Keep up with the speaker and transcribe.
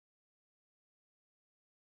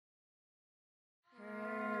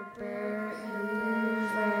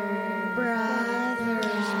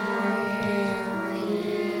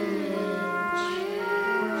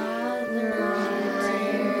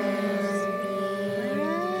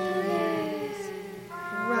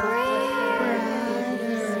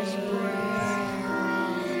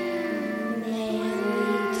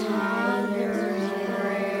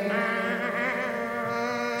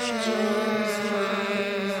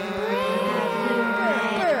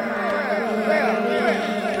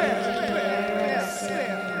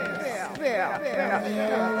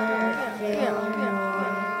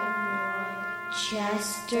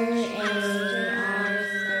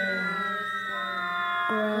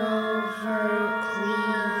Grover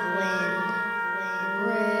Cleveland,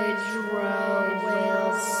 Woodrow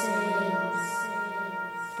Wilson,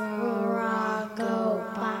 Barack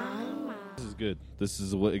Obama. This is good. This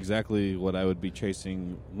is exactly what I would be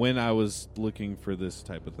chasing when I was looking for this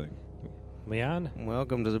type of thing. Leon?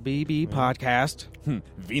 Welcome to the BB podcast.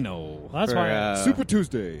 Vino. Well, that's why Super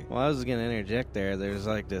Tuesday. Well, I was going to interject there. There's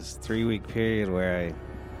like this 3-week period where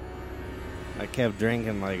I kept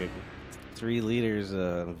drinking like 3 liters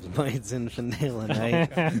of White Zinfandel a night.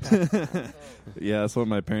 Yeah, that's what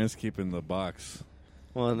my parents keep in the box.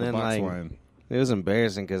 Well, and The then box like wine. it was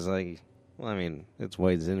embarrassing because it's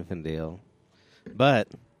White Zinfandel, but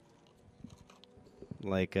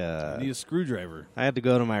like You need a screwdriver. I had to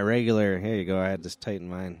go to my regular. Here you go. I had this tight in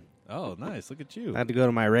mine. Oh, nice. Look at you. I had to go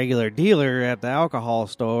to my regular dealer at the alcohol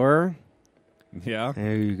store. Yeah.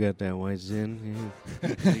 Hey, you got that White Zin?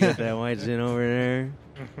 Yeah. You got that White Zin over there?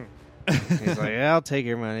 He's like, yeah, I'll take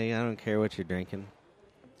your money. I don't care what you're drinking.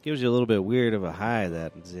 Gives you a little bit weird of a high,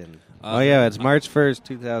 that Zin. It's March 1st,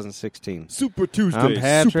 2016. Super Tuesday. I'm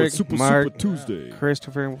Patrick, Super Mark, Tuesday.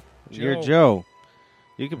 Christopher, Joe. you're Joe.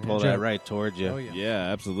 You can pull Joe. that right towards you. Oh, yeah.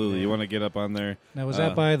 Yeah, absolutely. You want to get up on there? Now, was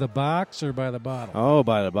that by the box or by the bottle? Oh,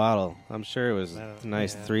 by the bottle. I'm sure it was a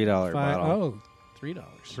nice Yeah. $3 bottle. Oh, $3.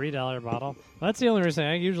 $3 bottle. That's the only reason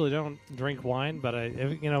I usually don't drink wine, but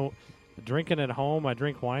drinking at home, I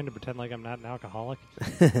drink wine to pretend like I'm not an alcoholic.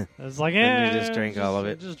 It's like, And you just drink all of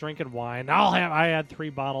it. Just drinking wine. I had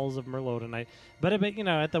 3 bottles of Merlot tonight. But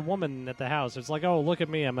at the woman at the house, it's like, oh, look at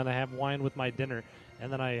me, I'm gonna have wine with my dinner,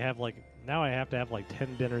 and then I have now I have to have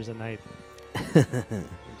 10 dinners a night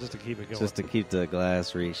just to keep it going. Just to keep the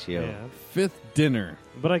glass ratio. Yeah. 5th dinner.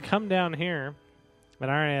 But I come down here,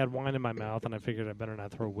 and I already had wine in my mouth, and I figured I better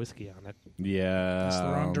not throw whiskey on it. Yeah. That's the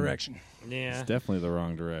wrong direction. Yeah. It's definitely the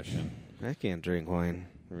wrong direction. I can't drink wine,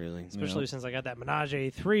 really. Especially since I got that Menage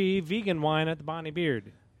a 3 vegan wine at the Bonnie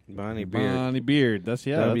Beard. Bonnie Beard. Bonnie Beard. That's,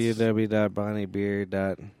 yeah.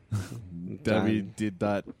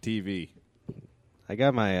 www.bonniebeard.TV. I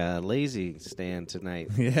got my lazy stand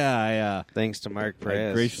tonight, Yeah, thanks to Mark I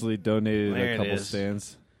Perez. graciously donated There a it couple is.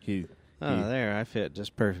 stands. He There, I fit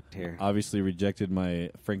just perfect here. obviously rejected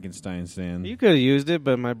my Frankenstein stand. You could have used it,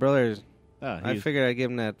 but my brother, I he's- figured I'd give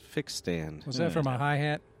him that fixed stand. Was that from a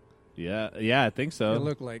hi-hat? Yeah, I think so. It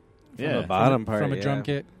looked like yeah, the bottom part, from a yeah. drum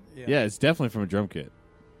kit. yeah, it's definitely from a drum kit.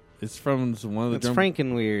 It's from one of the It's drum.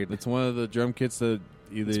 Franken weird. It's one of the drum kits that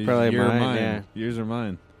either It's probably your or mine, mine. yeah. Yours or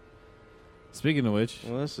mine. Speaking of which,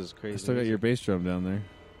 Well, this is crazy. I still got your bass drum down there.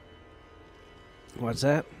 What's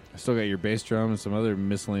that? I still got your bass drum and some other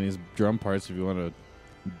miscellaneous drum parts if you want to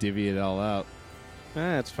divvy it all out.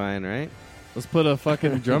 That's fine, right? Let's put a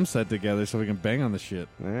fucking drum set together so we can bang on the shit,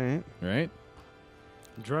 All right. right?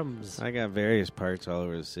 Drums. I got various parts all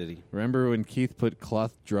over the city. Remember when Keith put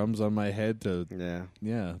cloth drums on my head to,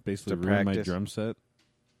 Yeah. basically To ruin my practice. drum set?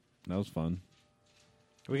 That was fun.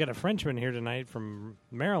 We got a Frenchman here tonight from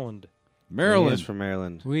Maryland. He Maryland. is from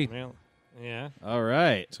Maryland. We Yeah. All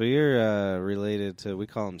right. So you're related to, we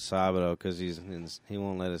call him Sabado because he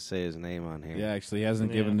won't let us say his name on here. Yeah, actually, he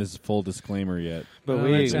hasn't Yeah. given his full disclaimer yet. But Well,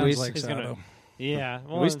 we that sounds we, like he's gonna- Sado. Yeah.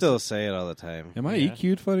 Well, we it's- still say it all the time. Am I Yeah.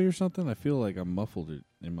 EQ'd funny or something? I feel like I'm muffled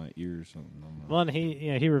in my ear or something. I don't know. Well, and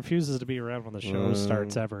he refuses to be around when the show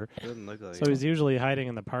starts ever. Doesn't look like So he's usually hiding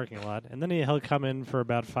in the parking lot, and then he'll come in for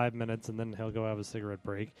about 5 minutes, and then he'll go have a cigarette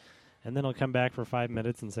break, and then he'll come back for 5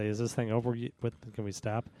 minutes and say, "Is this thing over? Can we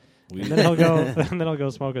stop?" We, And then he'll go, and then he'll go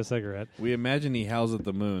smoke a cigarette. we imagine he howls at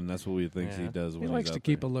the moon. That's what we think Yeah. he does He when likes he's to out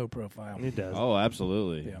keep there. a low profile. He does. Oh,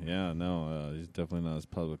 absolutely. Yeah. Yeah, no, he's definitely not as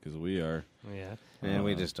public as we are. Yeah, Man,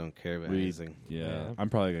 we just don't care about we- anything. Yeah, Yeah. I'm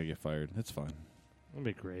probably going to get fired. It's fine. that'd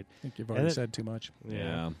be great. I think you've And already it- said too much.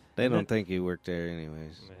 Yeah. They And don't think you work there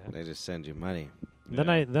anyways. Yeah. They just send you money. Then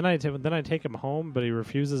I take him home, but he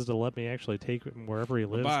refuses to let me actually take him wherever he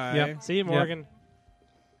lives. Bye. Yep. See you, Morgan.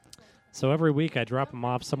 So every week I drop him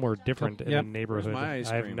off somewhere different in Yep. a neighborhood. Where's my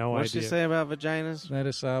ice I have cream? no What'd idea. she say about vaginas? That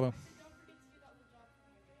is Sado.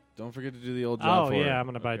 Don't forget to do the old job Oh for yeah, her. I'm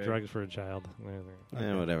gonna buy Okay. drugs for a child.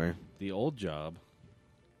 Yeah, whatever. The old job.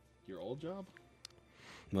 Your old job?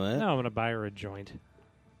 What? No, I'm gonna buy her a joint.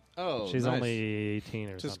 Oh, She's nice. only 18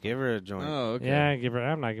 or Just something. give her a joint. Oh, okay.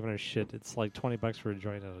 Yeah, I'm not giving her shit. It's like $20 for a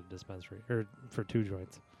joint at a dispensary, or for 2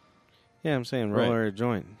 joints. Yeah, I'm saying roll Right. her a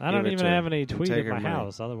joint. I don't Give it even to her. have any tweed take at her my money.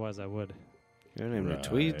 house. Otherwise, I would. You don't even have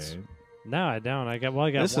tweets. No, I don't. I got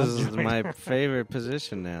This one is joint. my favorite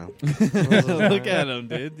position now. Look at him,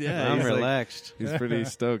 dude. Yeah, I'm he's like- relaxed. he's pretty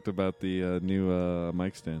stoked about the new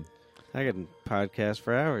mic stand. I can podcast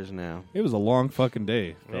for hours now. It was a long fucking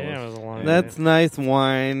day. Fellas. Yeah, it was a long That's day. nice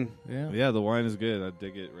wine. Yeah. Yeah, the wine is good. I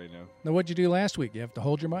dig it right now. Now, what'd you do last week? You have to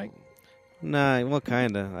hold your mic? Nah, what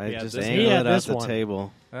kind of? I Yeah, just this- angled He it had off this the one.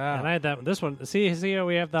 table. And I had that. This one. See how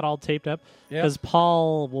we have that all taped up Yeah. because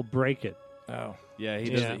Paul will break it. Oh. Yeah, he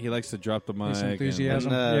Yeah. doesn't. He likes to drop the mic. His and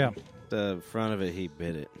enthusiasm. And, Yeah. The front of it, he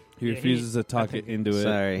bit it. He Yeah, refuses to talk I think- it into it.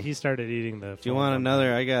 Sorry. He started eating the. Do you want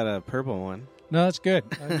another? I got a purple one. No, that's good.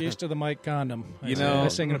 I'm used to the mic condom. You know- I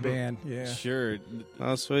sing in a band. Yeah. Sure.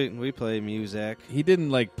 Oh, sweet. We play music. He didn't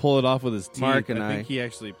like pull it off with his teeth. Mark and I think I. he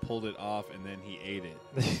actually pulled it off and then he ate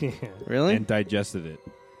it Really? and digested it.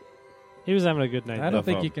 He was having a good night. I don't The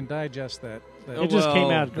think foam. you can digest that. Oh, It just came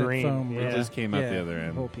well, out that green. foam, Yeah. It just came out Yeah, the other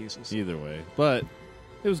end. Whole pieces. Either way, but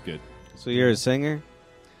it was good. So you're a singer?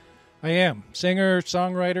 I am. Singer,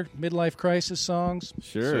 songwriter, midlife crisis songs.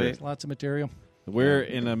 Sure. Sweet. Lots of material. We're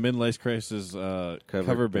in a midlife crisis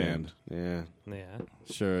cover band. Yeah. Yeah.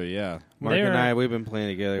 Sure, yeah. Mark They and were- I, we've been playing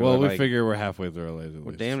together. Well, We're we like- figure we're halfway through our lives. At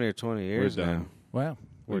We're least. damn near 20 years We're now. done. Wow.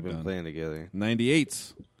 We're We've been done. playing together.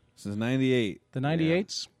 98s. Since 98. The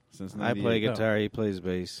 98s? Since I 98. play guitar, he plays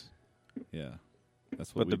bass. Yeah.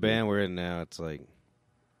 That's what But the we band we're in now, it's like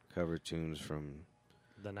cover tunes from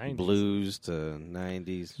The 90s. blues to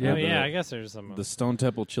 90s. Yeah, Oh, yeah. the- I guess there's some. do. The Stone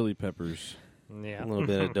Temple Chili Peppers. yeah. A little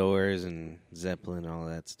bit of Doors and Zeppelin, all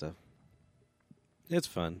that stuff. It's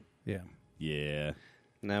fun. Yeah. Yeah.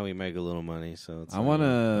 Now we make a little money, so it's I want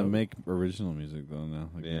to make original music, though, now.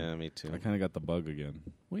 Yeah, me too. I kind of got the bug again.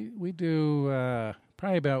 We do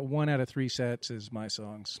probably about 1 out of 3 sets is my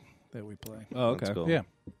songs that we play. Oh, That's okay. cool. Yeah.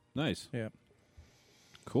 Nice. Yeah.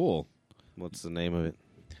 Cool. What's the name of it?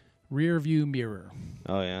 Rear view mirror.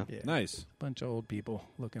 Oh, yeah. Yeah. Nice. Bunch of old people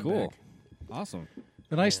looking Cool. back. Awesome.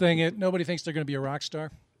 The nice thing is nobody thinks they're going to be a rock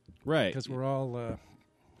star Right. because we're all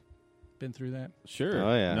been through that. Sure.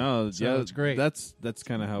 Oh, yeah. No, So yeah, it's great. That's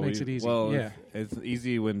kind of how Makes we it easy. Well, Yeah. it's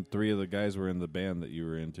easy when 3 of the guys were in the band that you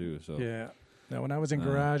were in too. So Yeah. Now, when I was in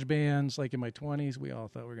garage bands, like in my 20s, we all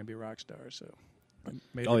thought we were going to be rock stars. So, it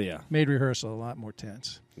made Oh, yeah. made rehearsal a lot more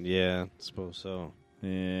tense. Yeah, suppose so.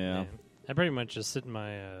 Yeah. I pretty much just sit in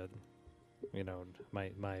my,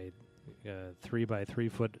 my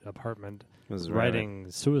 3x3 foot apartment This is writing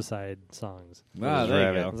suicide songs. Ah, Those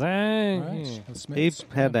there you rabbit. go. Zang. Nice. The He Smiths.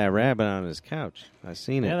 had that rabbit on his couch. I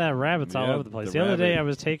seen it. Yeah, that rabbit's all Yeah, over the place. the The other day, rabbit. I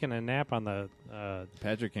was taking a nap on the.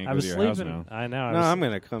 Patrick can't I go was to your house sleeping. now. I know. I No, was, I'm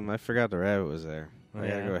gonna come. I forgot the rabbit was there. I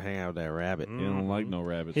Yeah. gotta go hang out with that rabbit. Mm. He don't like no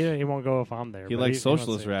rabbits. He won't go if I'm there. He but likes wants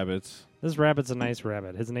socialist to. rabbits. This rabbit's a nice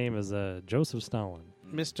rabbit. His name is Joseph Stalin.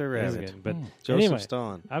 Mr. He's Rabbit. good. But Joseph anyway,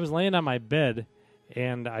 Stalin. I was laying on my bed,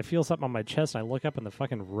 and I feel something on my chest. And I look up, and the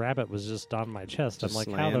fucking rabbit was just on my chest. Just I'm like,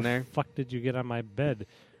 how laying the there? fuck did you get on my bed,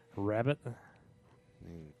 rabbit?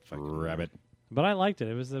 Fucking Rabbit. But I liked it.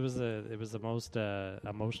 It was the most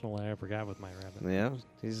emotional I ever got with my rabbit. Yeah,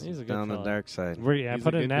 he's He's a good down the fella. dark side. I He's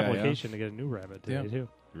put a in an good guy, yeah. application to get a new rabbit today Yeah. too.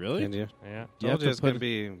 Really? Can you? Yeah, You have Told you to it's put- gonna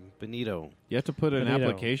be Benito. You have to put an Benito.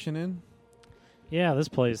 application in? yeah. This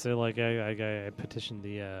place, they're like, I petitioned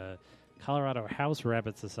the Colorado House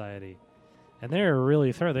Rabbit Society, and they're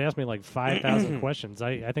really thorough. They asked me like 5,000 questions.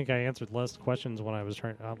 I think I answered less questions when I was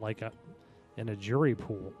trying in a jury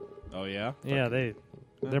pool. Oh, yeah? Yeah,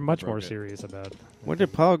 they're much more broke it. serious about. Where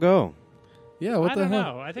did Paul go? Yeah, I don't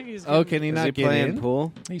know. I think he's. Oh, can he Is not he get playing in?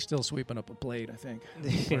 pool? He's still sweeping up a plate, I think.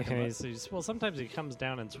 well, sometimes he comes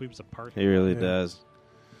down and sweeps a park. He really Yeah. does.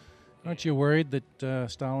 Aren't you worried that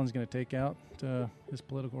Stalin's going to take out his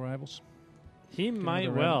political rivals? He might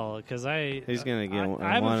another well, because He's gonna get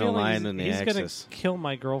I have a one feeling line in the he's gonna Axis. kill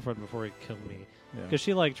my girlfriend before he kill me, Yeah. because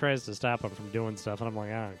she tries to stop him from doing stuff, and I'm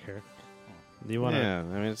like, I don't care. Do you want to? Yeah, I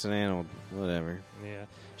mean it's an animal. Whatever. Yeah.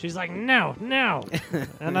 She's like, no,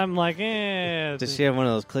 and I'm like, Does she have one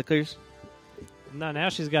of those clickers? No, now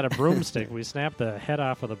she's got a broomstick. We snap the head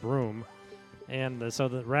off of the broom, and so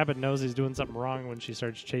the rabbit knows he's doing something wrong when she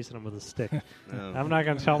starts chasing him with a stick. No. I'm not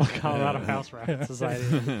going to tell the Colorado House Rabbit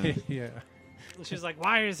Society. yeah. She's like,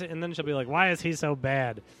 why is it? And then she'll be like, why is he so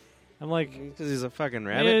bad? I'm like, Because he's a fucking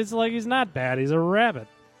rabbit. it's like he's not bad. He's a rabbit.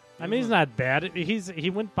 I mean, he's not bad. He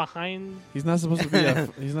went behind. He's not supposed to be a.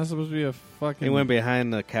 He's not supposed to be a fucking. He went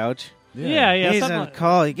behind the couch. Yeah, He's something on like-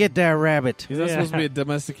 call. Get that rabbit. He's not Yeah. supposed to be a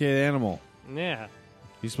domesticated animal. Yeah.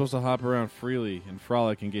 He's supposed to hop around freely and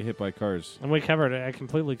frolic and get hit by cars. And I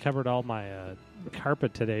completely covered all my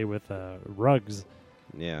carpet today with rugs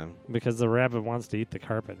Yeah. because the rabbit wants to eat the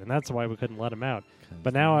carpet, and that's why we couldn't let him out.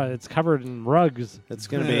 But now it's covered in rugs. It's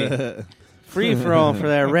gonna be free for all for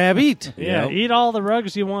that rabbit. Yeah, Yep. eat all the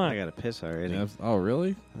rugs you I want. gotta piss already. Yes. Oh,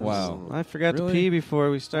 really? Wow. I forgot Really? to pee before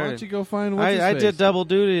we Why started. don't you go find I did double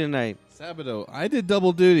duty tonight. Sabato. I did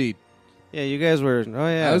double duty. Yeah, you guys were. Oh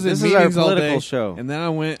yeah, I was this in is our meetings all political day, show, and then I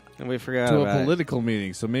went and we forgot to a about it. political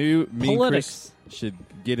meeting. So maybe me Politics. and Chris should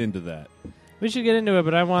get into that. We should get into it,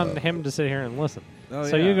 but I want him to sit here and listen. Oh,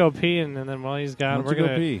 So you go pee, and then while he's Why gone, don't we're you go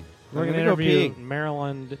gonna pee? we're I'm gonna gonna go interview pee.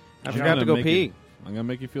 Maryland. I I'm forgot gonna to go make pee. you- I'm gonna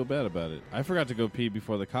make you feel bad about it. I forgot to go pee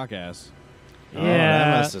before the cock ass. Oh, that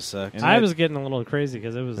Yeah, must have sucked. And I I- was getting a little crazy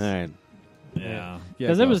because it was All right.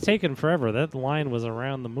 because it was taking forever. That line was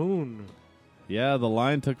around the moon. Yeah, the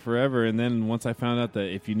line took forever, and then once I found out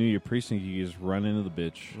that if you knew your precinct, you could just run into the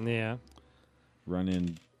bitch. Yeah, Run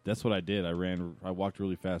in. That's what I did. I walked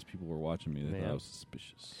really fast. People were watching me. They thought I was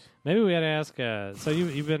suspicious. maybe we had to ask. So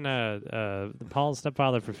you've been Paul's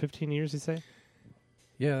stepfather for 15 years, you say?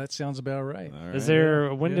 Yeah, that sounds about right. All right. Is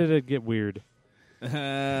there? When Yeah. did it get weird?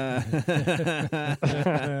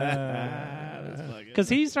 Because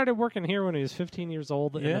he started working here when he was 15 years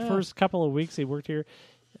old. In the Yeah. first couple of weeks he worked here,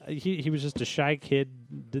 he was just a shy kid.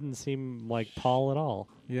 Didn't seem like Paul at all.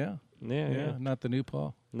 Yeah, Yeah, yeah, not the new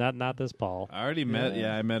Paul. Not this Paul. I already met.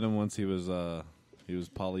 Yeah, I met him once. He was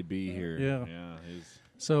Pauly B here. Yeah. yeah. He's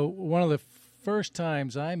So one of the first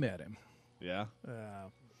times I met him, yeah.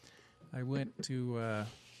 I went to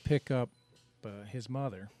pick up his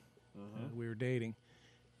mother. We were dating,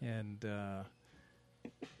 and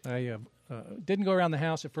I didn't go around the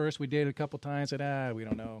house at first. We dated a couple times. Said, we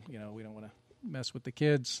don't know. We don't want to mess with the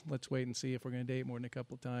kids. Let's wait and see if we're going to date more than a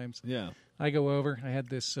couple of times. Yeah. I go over. I had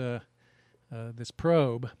this this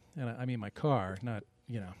probe, and I mean my car, not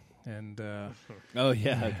and Oh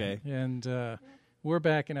yeah. Okay. and we're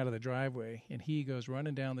backing out of the driveway, and he goes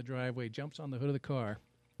running down the driveway, jumps on the hood of the car,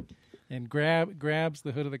 and grabs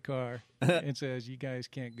the hood of the car and says, "You guys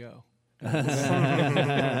can't go."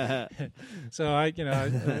 So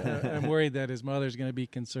I'm worried that his mother's going to be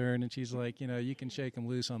concerned, and she's like, you can shake him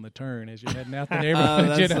loose on the turn as you're heading out the neighborhood.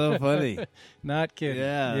 Oh, that's so funny. Not kidding.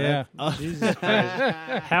 Yeah. Yeah. Jesus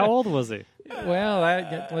Christ. How old was he? Well,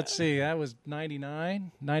 let's see. That was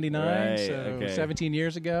 99, Right, so okay. 17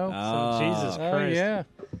 years ago. Oh, Jesus Oh, Christ. yeah.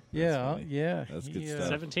 Yeah, funny. yeah. That's good He, stuff.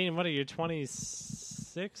 17. What are you?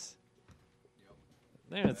 26.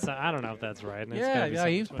 I don't know if that's right. It's Yeah, gotta be yeah,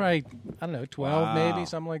 something he was 20. probably, I don't know, 12 Wow. maybe,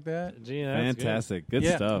 something like that. Gee, that's good. Fantastic. Good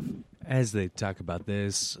Yeah. stuff. As they talk about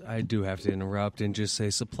this, I do have to interrupt and just say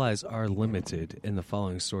supplies are limited, and the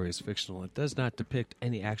following story is fictional. It does not depict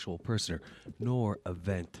any actual person nor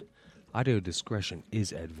event. Audio discretion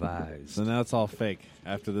is advised. So now it's all fake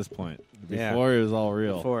after this point. Yeah. Before it was all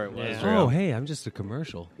real. Before it was Yeah. real. Oh, hey, I'm just a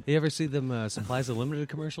commercial. You ever see them supplies are limited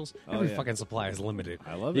commercials? Oh, Every yeah. fucking supply is limited.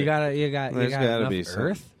 I love You it. got There's gotta enough be some.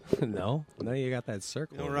 Earth? No, you got that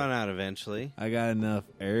circle. You'll run out eventually. I got enough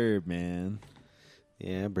herb, man.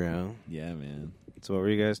 Yeah, bro. Yeah, man. So what were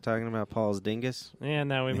you guys talking about? Paul's dingus? Yeah,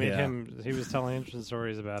 no, we made Yeah. him. He was telling interesting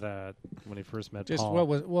stories about when he first met Just Paul.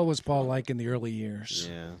 what was Paul like in the early years?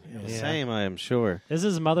 Yeah. Yeah. Same, I am sure. Is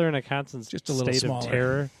his mother in a constant Just a little state smaller. of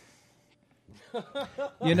terror?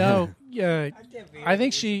 Yeah, I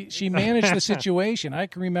think she managed the situation. I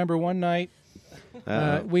can remember one night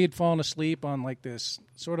we had fallen asleep on like this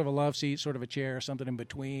sort of a love seat, sort of a chair, or something in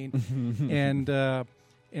between, and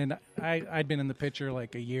I'd been in the picture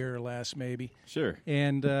like a year or less, maybe, Sure.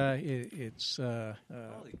 and it's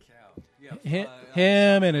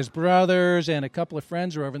him and his brothers and a couple of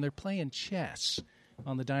friends are over, and they're playing chess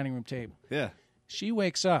on the dining room table. Yeah. She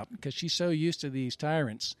wakes up because she's so used to these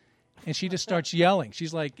tyrants, and she just starts yelling.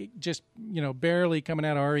 She's like just barely coming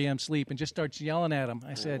out of REM sleep, and just starts yelling at him.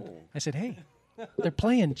 I said, hey, they're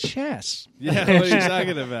playing chess. Yeah, what are you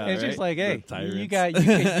talking about? And she's right? like, hey,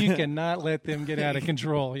 The you cannot let them get out of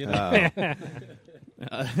control. That's funny.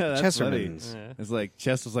 Chessermans. Yeah. It's like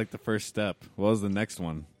chess was like the first step. What was the next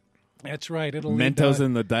one? That's right. It'll lead Mentos to,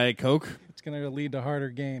 and the Diet Coke. it's going to lead to harder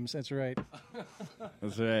games. That's right.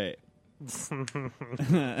 That's right.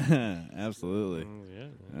 Absolutely.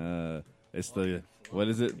 It's the what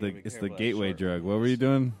is it? It's the gateway drug. What were you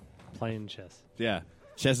doing? Playing chess. Yeah,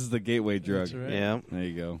 chess is the gateway drug. That's right. Yeah. There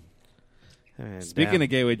you go. And Speaking of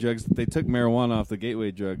gateway drugs, they took marijuana off the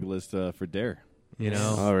gateway drug list for Dare. You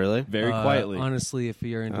know, Oh, really? Very quietly. Honestly, if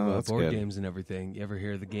you're into Oh, that's board good. games and everything, you ever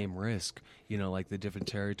hear the game Risk? Like the different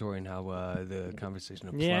territory and how the conversation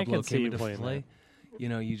of Yeah, I Pueblo could see came you into playing play.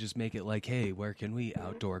 You just make it like, hey, where can we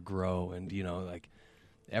outdoor grow and like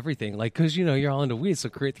everything, like because you're all into weed, so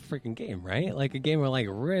create the freaking game, right? Like a game of like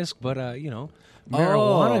Risk, but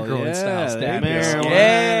marijuana growing style there stack. you go.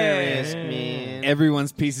 Marijuana risk, Yeah. man.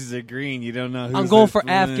 Everyone's pieces are green. You don't know who's I'm going for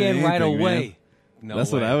influencing Afghan right anything, away. man. No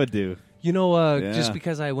That's what way. I would do. Just Yeah.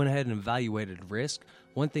 because I went ahead and evaluated Risk,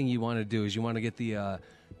 one thing you want to do is you want to get the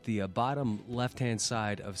the bottom left-hand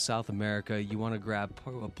side of South America. You want to grab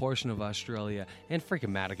a portion of Australia and freaking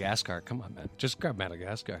Madagascar. Come on, man. Just grab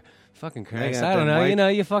Madagascar. Fucking Christ. got I don't them know. white- You know,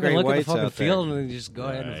 you fucking great look at the whites fucking out there. field and then you just go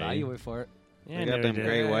ahead and Right. evaluate for it. Yeah, They I got know them you did.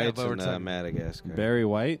 gray Yeah, whites but we're in talking- Madagascar. Barry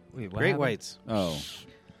White. Wait, what Great happened? whites. Oh,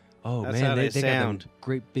 Oh, That's man. how They they got them sound.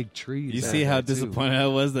 great big trees. you out see how there, too. disappointed I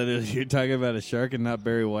was that you're talking about a shark and not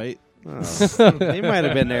Barry White. Oh. He might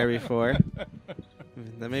have been there before.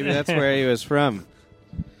 Maybe that's where he was from.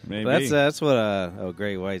 Maybe But that's what a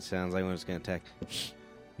great white sounds like when it's going to attack.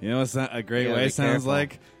 you know what's not a great You gotta white be sounds careful.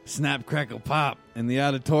 like? Snap, crackle, pop in the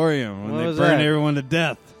auditorium when What they was burn that? everyone to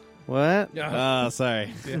death. What? Oh, sorry.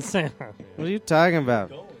 What are you talking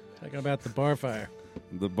about? Talking about the bar fire.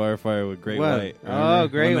 The bar fire with Great What? White. Oh, Remember?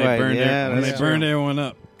 Great When they White. burned Yeah, when they that's burned true. everyone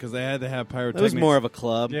up because they had to have It pyrotechnics. was more of a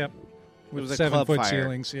club. Yep. It was With a club 7-foot fire.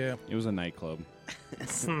 ceilings, yeah. It was a nightclub.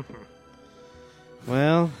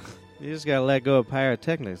 Well, you just got to let go of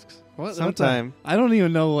pyrotechnics. What? Sometime. I don't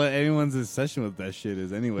even know what anyone's obsession with that shit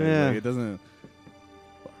is. Anyway, Yeah. like, it doesn't.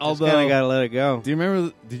 Just Although, kind of got to let it go. do you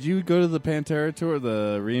remember? Did you go to the Pantera tour,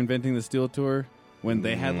 the Reinventing the Steel tour, when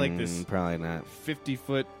they had like this Probably not.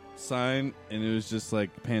 50-foot sign, and it was just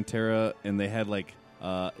like Pantera, and they had like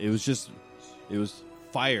it was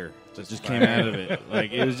fire that just came out of it.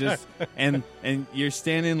 Like it was just, and you're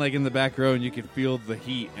standing like in the back row, and you can feel the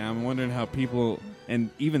heat. And I'm wondering how people, and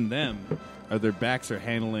even them, their backs are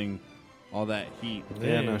handling all that heat.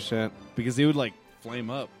 Yeah, no shit. Because it would like flame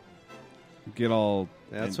up, get all.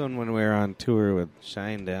 That's and- when we were on tour with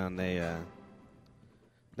Shinedown,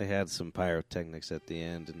 they had some pyrotechnics at the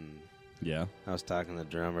end, and Yeah. I was talking to the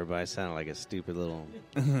drummer, but I sounded like a stupid little.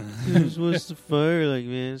 What's the fire like,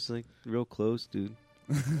 man? It's like real close, dude.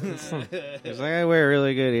 It's like I wear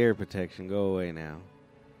really good ear protection. Go away now.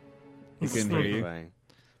 He couldn't hear you. Fine.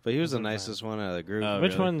 But he was the nicest one out of the group. Oh,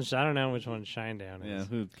 Which really? one's? I don't know which one's Shinedown Yeah, is.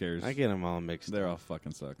 who cares? I get them all mixed. They're all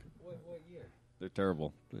fucking suck. What year? They're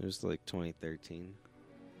terrible. It was like 2013.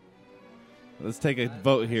 Let's take a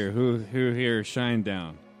vote here. Who here shine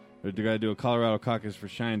down? Or do I do a Colorado caucus for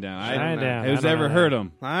Shinedown? Shinedown. Who's I don't ever know. heard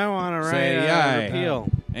him? I want to Say write aye. a repeal.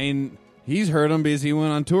 And he's heard him because he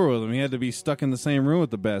went on tour with him. He had to be stuck in the same room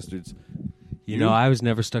with the bastards. You know, I was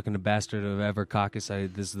never stuck in a bastard of ever caucus.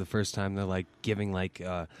 This is the first time they're like giving like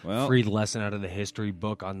Well- free lesson out of the history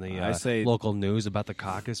book on the I say- local news about the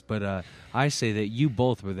caucus. But I say that you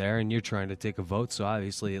both were there and you're trying to take a vote. So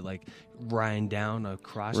obviously, like Ryan down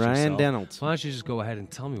across Ryan yourself. Reynolds. Why don't you just go ahead and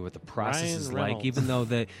tell me what the process Ryan is Reynolds. like? Even though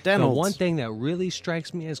the Reynolds. one thing that really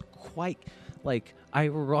strikes me as quite like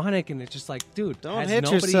ironic, and it's just like, dude, Don't has hit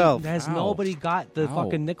nobody, yourself. Has Ow. nobody got the Ow.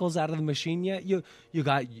 fucking nickels out of the machine yet? You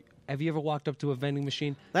got. Have you ever walked up to a vending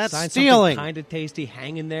machine? That's signed stealing. Kind of tasty,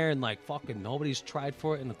 hanging there, and like fucking nobody's tried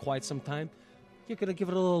for it in quite some time. You're gonna give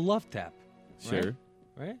it a little love tap, Sure.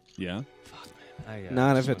 right? Yeah.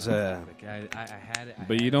 Not if just it's wanna- I had it.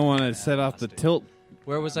 But you don't want to set off the tilt.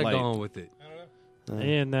 Where was I light. going with it?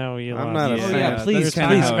 Yeah, no, you I'm lost. not a Oh fan. yeah, that's please, kinda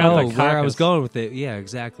please. how it Oh, is. where I was Caucus. going with it? Yeah,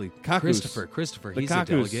 exactly. Caucus. Christopher, The he's caucus.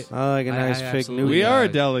 a delegate. Oh, like a nice fake absolutely. news. We are a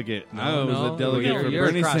guy. delegate. I was no, a delegate you're- for you're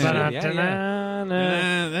Bernie across Sanders. it. Yeah.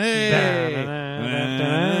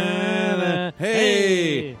 Hey!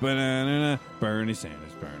 Hey! Banana, Bernie Sanders.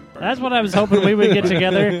 That's what I was hoping we would get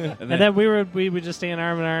together, and then we would just stand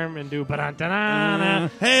arm in arm and do ba-da-da-na,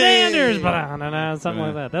 Hey! Sanders, ba-da-da-na, something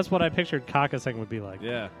like that. That's what I pictured caucusing would be like.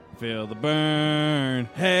 Yeah. Feel the burn.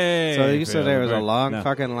 Hey! So you Feel said there the was a burn. long No.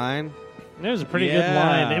 fucking line? It was a pretty good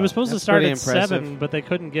Yeah. line. It was supposed to That's start pretty at impressive. 7, but they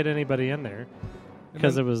couldn't get anybody in there And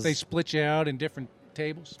because then it was They split you out in different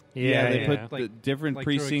tables. Yeah, they put the Like- different like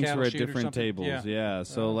through a precincts cattle were at chute or different something? tables. Yeah. Yeah.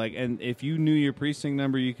 So like, and if you knew your precinct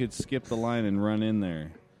number, you could skip the line and run in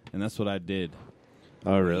there, and that's what I did.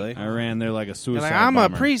 Oh, really? I ran there like a You're suicide like, I'm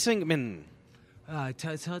bomber. a precinctman.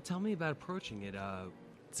 Tell me about approaching it.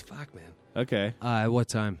 It's fuck, man. Okay. At what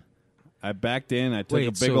time? I backed in. I took Wait,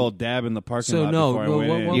 a big so- old dab in the parking so lot no, before I well,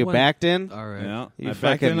 went in. what- You what- backed in? All right. Yeah, You I backed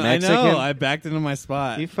fucking in. I Mexican? know. I backed into my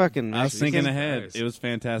spot. You fucking I was thinking Mexican? ahead. Christ. It was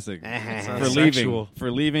fantastic. Sounds For leaving, sexual.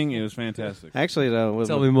 it was fantastic. Actually, though, with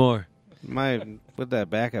Tell me more. with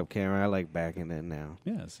that backup camera, I like backing in now.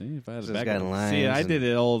 Yeah, see, if I had It's a got backup. lines See, I and- did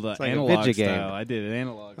it old like a analog video game. style. I did it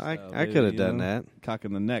analog I style. could have you done know? that. Cock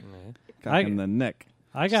in the neck. Cock I- in the neck.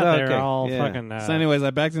 I got So, there okay, all yeah. fucking. So, anyways, I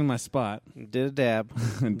backed in my spot Did a dab,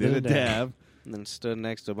 and did a dab. and then stood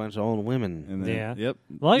next to a bunch of old women. And then, Yeah. Yep.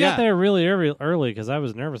 Well, I Yeah. got there really early because I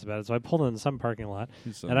was nervous about it. So I pulled in some parking lot,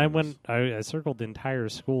 He's so and I nervous. went. I circled the entire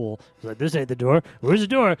school. I was like, "This ain't the door. Where's the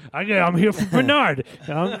door? I'm here for Bernard."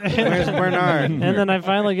 Where's Bernard? And then I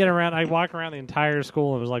finally get around. I walk around the entire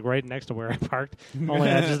school. And it was like right next to where I parked. Only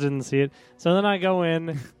I just didn't see it. So then I go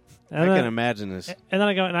in, And I then, can imagine this. And then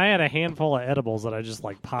I go, and I had a handful of edibles that I just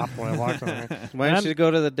like popped when I walked in there. Why And don't you go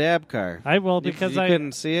to the dab car? I will You- because you I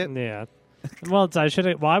couldn't see it. Yeah. Well, I should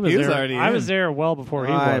have. Well, I was He was there. already I in. was there well before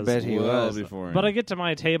he Oh, I was. bet he well was. before. But I get to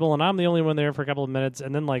my table and I'm the only one there for a couple of minutes,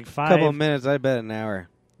 and then like A five couple of minutes, I bet an hour.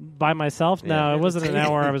 by myself. No, Yeah. it wasn't an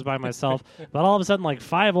hour. I was by myself. But all of a sudden, like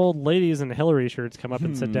 5 old ladies in Hillary shirts come up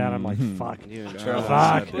and sit down. I'm like, fuck. You in Oh, trouble.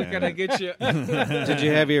 Fuck. God damn. get you. Did you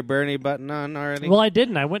have your Bernie button on already? Well, I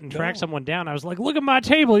didn't. I went and tracked someone down. I was like, look at my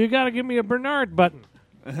table. You got to give me a Bernard button.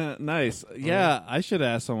 Nice. Yeah, I should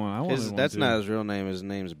ask someone. I wanted one That's too. not his real name. His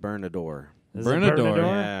name's Bernador. Is it Bernador. Bernador?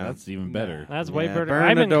 Yeah. That's even better. That's way Yeah, better.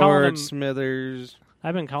 I've been calling him. Smithers,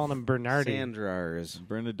 I've been calling him Bernardi. Sandrars.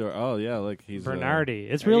 Bernador. Oh yeah, look, he's Bernardi.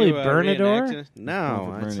 It's Are really you, Bernador. reenacting? No,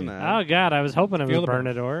 Going for it's Bernie. not. Oh God, I was hoping it was Feel the burn.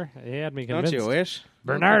 Bernador. He had me Don't convinced. you wish?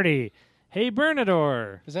 Bernardi. Hey,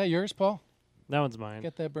 Bernador. Is that yours, Paul? That one's mine.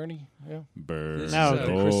 Get that, Bernie? Yeah. This No,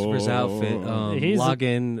 is Christopher's outfit. He's Log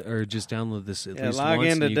in or just download this at Yeah, least log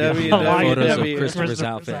once. into and you get www. photos of Christopher's Christopher's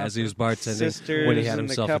outfit as he was bartending Sisters when he had and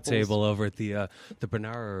the himself a couples. table over at the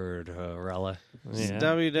Bernard Rella.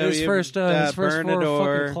 Yeah. His first 4 fucking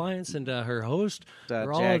Bernador. clients and her host Dot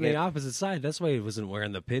were all on the jacket. opposite side. That's why he wasn't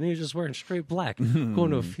wearing the pin. He was just wearing straight black.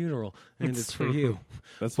 Going to a funeral, and it's for you.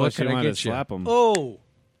 That's why What she can I wanted get to you? slap him. Oh,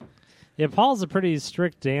 Yeah, Paul's a pretty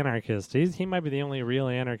strict anarchist. He might be the only real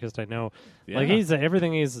anarchist I know. Like Yeah. he's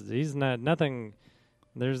everything. He's not nothing.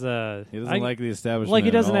 There's a He doesn't like the establishment. like he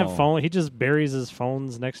at doesn't all. have phone. He just buries his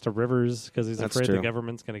phones next to rivers because he's That's afraid true. the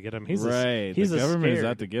government's going to get him. He's Right. he's the a government is scared.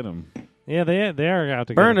 out to get him. Yeah, they are out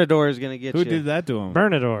to get him. Bernador is going to get Who you. did that to him?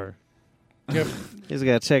 Bernador. He's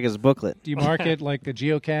got to check his booklet. Do you mark it like a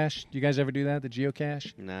geocache? Do you guys ever do that? The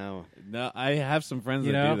geocache? No. No, I have some friends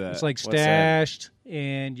You that know, do that. it's like What's that? stashed,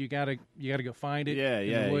 and you gotta go find it. yeah, in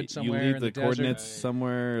yeah. the wood You somewhere leave in the the coordinates desert.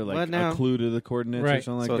 somewhere, like What now? a clue to the coordinates or Right.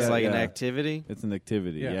 something like So that. it's like an yeah. activity? It's an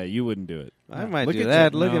activity. Yeah. Yeah, you wouldn't do it. I might Look do at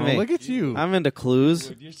that. you. Look No, at me. Look at you. I'm into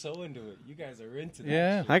clues. you're so into it. You guys are into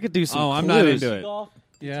Yeah, I could do some I'm clues. not into it.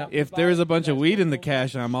 yeah, If there's a bunch of weed in the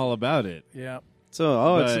cache, I'm all about it. yeah.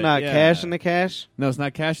 So, it's But, not yeah. cash in the cache? No, it's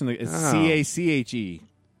not cache in the. It's Oh. CACHE.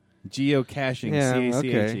 Geocaching. Yeah, CACHE.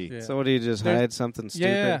 okay. Yeah. So what do you just There's- hide something stupid?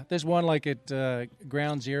 Yeah, there's one like at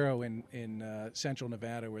Ground Zero in Central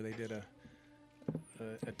Nevada where they did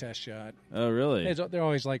a test shot. Oh, really? They're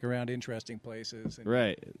always like around interesting places. And,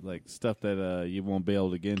 Right, like stuff that you won't be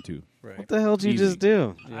able to get into. Right. What the hell did you Easy. just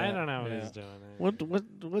do? I don't know what yeah. he's doing.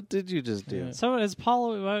 What did you just do? Yeah. So has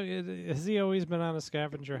Paul? Has he always been on a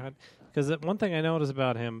scavenger hunt? Because one thing I noticed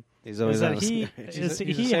about him He's is always that on a he scavenger. He's a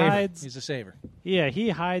he saver. hides. He's a saver. Yeah, he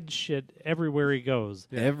hides shit everywhere he goes.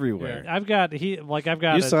 Everywhere. I've got You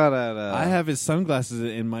saw that? I have his sunglasses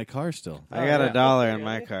in my car still. I got $1 in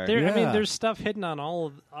my car. There, I mean, Yeah. there's stuff hidden on all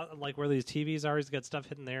of like where these TVs are. He's got stuff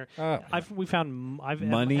hidden there. Oh, We found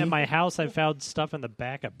Money? at my house. I found stuff in the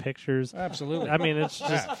back of pictures. absolutely. I mean, it's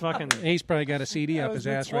just fucking. He's probably got a CD up his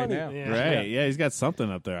ass right now. Yeah. Right. Yeah, he's got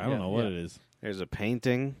something up there. I don't Yeah, know what yeah. it is. There's a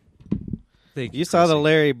painting. Thank You saw the Chrissy.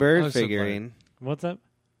 Larry I Bird was so figurine. What's up?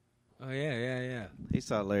 Oh yeah. He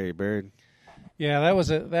saw Larry Bird. Yeah, that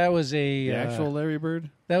was a The actual Larry Bird?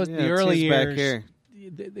 that was Yeah, the it's early his years. back here.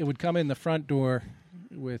 It would come in the front door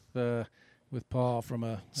with Paul from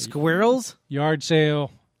a Squirrels? yard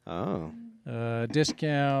sale, Oh.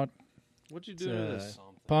 discount, What'd you do to this?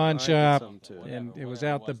 pawn shop, and it was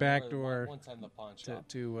out the back door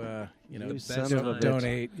to You son of a bitch.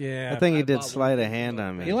 donate. Yeah, I think he did sleight of hand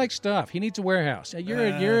on me. he likes stuff. He needs a warehouse.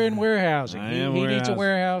 You're in warehousing. I He am needs a warehouse.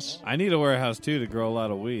 warehouse. I need a warehouse, too, to grow a lot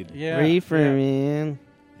of weed Yeah, Reefer, yeah. man.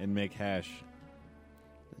 and make hash.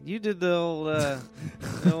 You did the old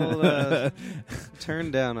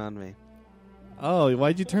turn down on me. Oh,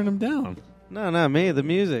 why'd you turn him down? No, not me. The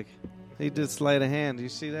music. He did sleight of hand. Do you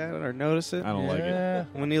see that or notice it? I don't like it. Yeah.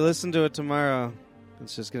 When you listen to it tomorrow,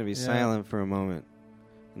 it's just going to be Yeah. silent for a moment,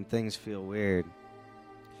 and things feel weird.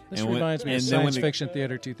 This And when- reminds me of and then when Science it- Fiction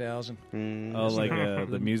Theater 2000. Oh, like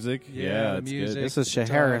the music? Yeah, the it's music. good. This is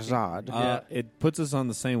Scheherazade. It puts us on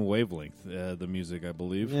the same wavelength, the music, I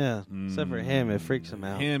believe. Yeah, except for him, it freaks him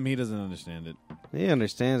out. He doesn't understand it. He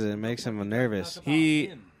understands it. It makes him nervous.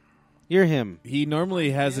 He You're him.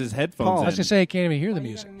 normally has his headphones Paul. I was in. gonna say I can't even hear the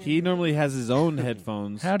music. He normally has his own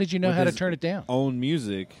headphones. How did you know with how to his turn it down? Own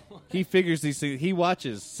music. He figures these things. He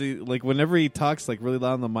watches. See, like whenever he talks like really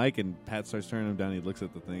loud on the mic, and Pat starts turning him down. He looks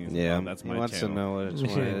at the thing. He's Yeah, like, oh, that's my he wants channel. to know which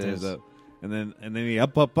one And it it turns is. up. And then he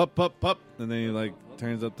up, and then he like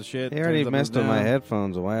turns up the shit. He already turns up messed and with my down.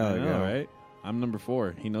 headphones a while I ago. know, right? I'm number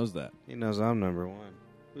 4. He knows that. He knows I'm number 1.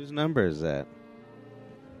 Whose number is that?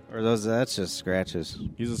 Or that's just scratches.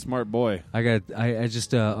 He's a smart boy. I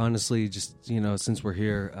just honestly just since we're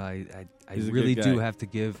here, I He's a really good do guy. have to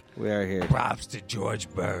give We are here. props to George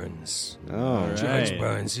Burns. Oh, Right. George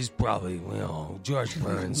Burns, he's probably George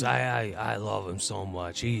Burns. I love him so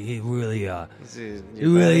much. He really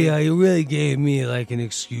he really gave me like an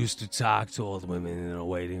excuse to talk to old women in a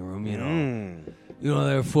waiting room.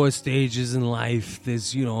 There are 4 stages in life.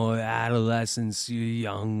 There's adolescence, you're a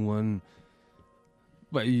young one,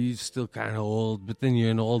 but you're still kind of old. But then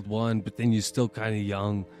you're an old one. But then you're still kind of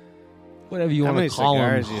young. Whatever you How want many to call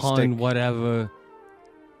him, cigars you hun, stick- whatever,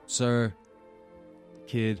 sir,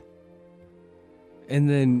 kid. And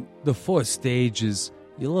then the 4th stage is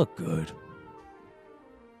you look good.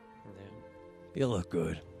 You look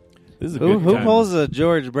good. This is a Who good time. pulls a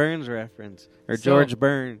George Burns reference? Or So- George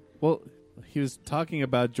Byrne? Well, he was talking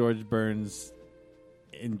about George Burns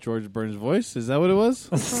in George Burns' voice. Is that what it was?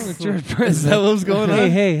 George Is Burns. that what was going on?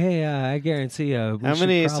 Hey! I guarantee you. How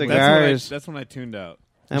many That's cigars? that's when I tuned out.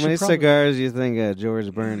 How should many probably- cigars do you think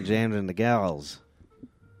George Byrne jammed in the gals?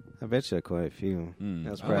 I bet you quite a few.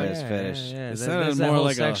 That's probably his fetish. Yeah. It There's sounded that more whole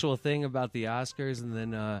like a- sexual thing about the Oscars, and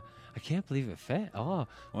then I can't believe it fed. Oh,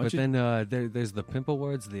 Why but don't you- then there's the Pimp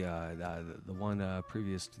Awards, the one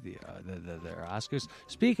previous to the Oscars.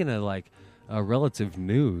 Speaking of like relative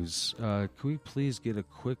news, can we please get a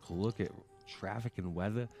quick look at traffic and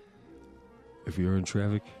weather? If you're in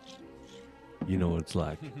traffic, you know what it's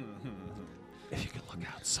like. If you can look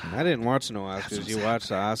outside. I didn't watch no Oscars. You watched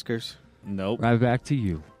the Oscars? Nope. Right back to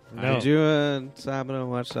you. No. Did you, Sabino,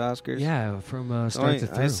 watch the Oscars? Yeah, from start to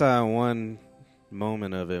through. I saw one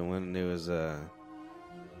moment of it when it was that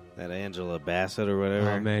Angela Bassett or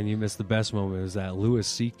whatever. Oh man, you missed the best moment. It was that Louis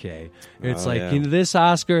C.K. It's Oh, like yeah.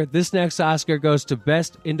 this next Oscar goes to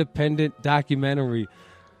Best Independent Documentary.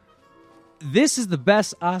 This is the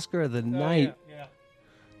best Oscar of the night.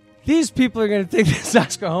 These people are going to take this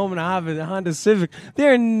Oscar home in a Honda Civic.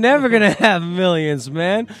 They're never going to have millions,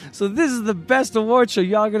 man. So this is the best award show.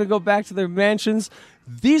 Y'all going to go back to their mansions.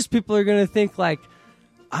 These people are going to think like,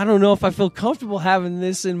 I don't know if I feel comfortable having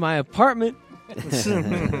this in my apartment.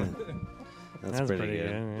 That's pretty good.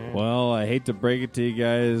 yeah. Well, I hate to break it to you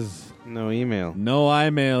guys. No email. No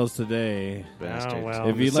iMails today. Bastards. well.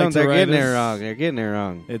 If you'd like to They're write getting it us, wrong. They're getting it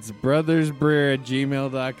wrong. it's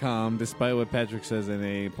brothersbreer@gmail.com, despite what Patrick says at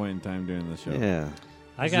any point in time during the show. Yeah.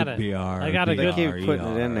 I got it. I got a They good. keep putting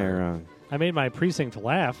it in there wrong. I made my precinct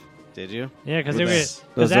laugh. Did you? Yeah, because With they were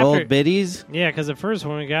those after, old biddies? Yeah, because at first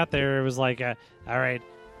when we got there, it was like, all right,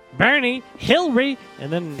 Bernie, Hillary, and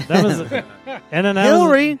then that was, and then that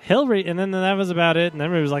Hillary? was, Hillary, and then that was about it. And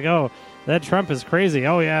everybody was like, oh, that Trump is crazy.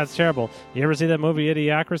 Oh yeah, it's terrible. You ever see that movie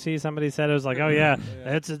Idiocracy? Somebody said it was like, oh yeah,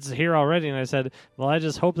 it's here already. And I said, well, I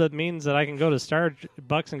just hope that means that I can go to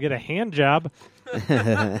Starbucks and get a hand job.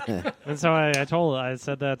 And so I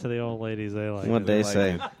said that to the old ladies. They like What'd they like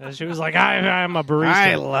say? it. and she was like, I'm a barista.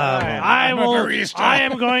 I love 'em. I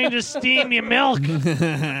am going to steam your milk.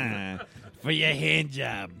 For your hand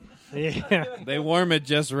job. Yeah. They warm it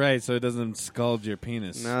just right so it doesn't scald your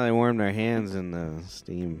penis. Now they warm their hands in the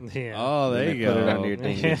steam. Yeah. Oh, there Then you they go. put it under your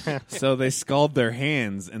dingus. Yeah. So they scald their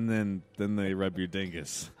hands and then they rub your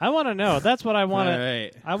dingus. I want to know. That's what I want All to.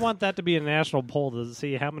 right. I want that to be a national poll to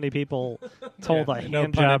see how many people told a no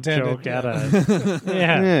hand pun job intended, joke at a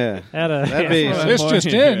Yeah. at a. That'd be- yeah. This just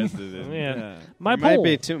in. Interested in. Yeah. My Might poll.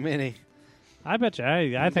 be too many. I bet you.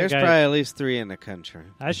 I think There's I probably at least 3 in the country.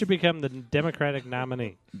 should become the Democratic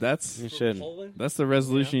nominee. That's You should. the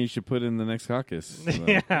resolution you should put in the next caucus. So,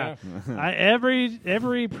 Yeah.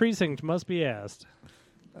 Every precinct must be asked.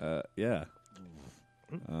 yeah.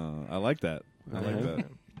 I like that. I like that.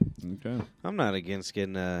 Okay. I'm not against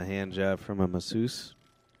getting a hand job from a masseuse.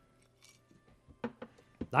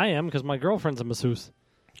 I am because my girlfriend's a masseuse.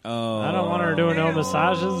 Oh, I don't want her doing no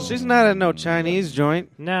massages. She's not at no Chinese joint.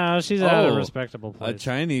 No, she's at a Oh, respectable A place.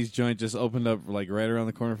 Chinese joint just opened up like right around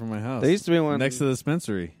the corner from my house. There used to be one next to the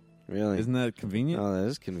dispensary. Really? Isn't that convenient? Oh, that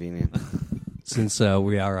is convenient. Since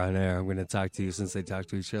we are on air, I'm going to talk to you since they talk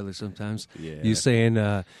to each other sometimes. Yeah. You saying,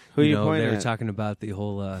 Who you they pointing were at? talking about the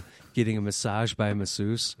whole getting a massage by a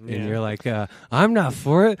masseuse, Yeah. and you're like, I'm not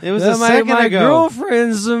for it. It was a my second ago.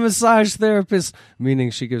 girlfriend's a massage therapist, meaning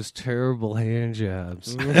she gives terrible hand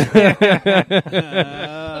jobs. Yeah,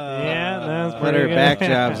 that's But pretty her good. back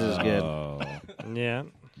jobs is good. Oh, Yeah.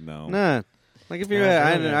 no. Nah. Like if you're,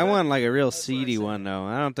 I want like a real seedy one though.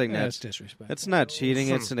 I don't think That's that's disrespectful. It's not cheating.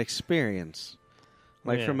 It's an experience.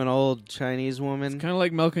 Like Yeah. from an old Chinese woman. Kind of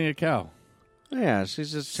like milking a cow. Yeah,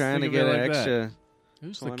 she's just trying to Think of get it an like that. extra.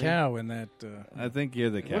 Who's the 20. cow in that? I think you're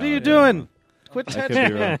the cow. What are you Yeah. doing? Quit I could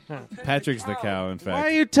touching be me. wrong. Patrick's the cow, in Why are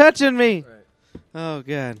fact. you touching me? Oh,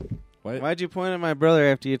 God. What? Why'd you point at my brother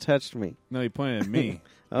after you touched me? No, he pointed at me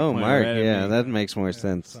Oh, Pointed Mark. right at Yeah, me. that makes more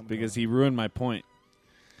sense. Something because he ruined my point.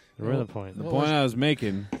 We're the point. The What point was- I was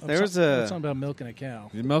making. There was a... something about milking a cow.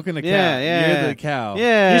 You're milking a cow. Yeah, yeah. You're the cow.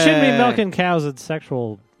 Yeah. You shouldn't be milking cows. It's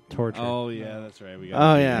sexual torture. Oh yeah, that's right. We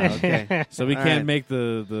got. Oh, yeah. Okay. So we All can't right. make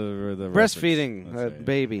the Breastfeeding reference. a That's right.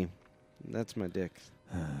 baby. That's my dick.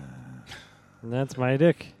 That's my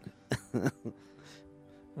dick.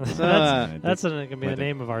 So, That's going to be My the dick.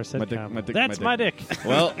 name of our My dick, sitcom. my dick, That's my my dick. dick.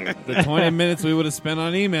 Well, the 20 minutes we would have spent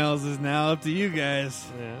on emails is now up to you guys.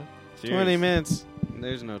 Yeah. Cheers. 20 minutes.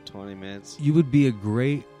 There's no 20 minutes. You would be a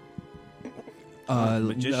great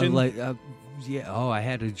magician? Yeah. Oh, I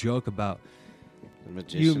had a joke about. A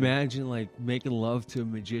magician. You imagine like making love to a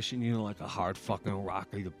magician, like a hard fucking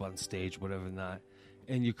rocker up on stage, whatever not,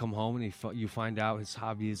 and you come home and you find out his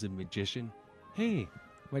hobby is a magician. Hey,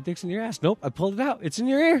 my dick's in your ass. Nope, I pulled it out. It's in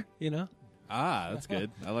your ear. Ah, that's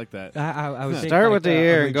good. I like that. I would think, Start like, with the a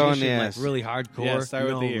ear and go in the magician, ass. Like really hardcore. Yeah, start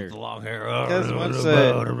with the you know, ear. the long hair. Because once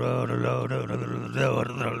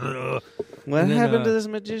what And then, happened to this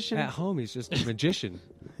magician? At home, he's just a magician.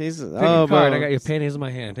 He's Pick oh, your card. but I got your panties in my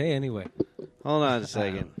hand. Hey, anyway, hold on a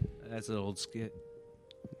second. that's an old skit.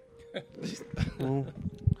 Well,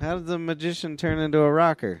 how did the magician turn into a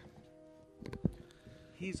rocker?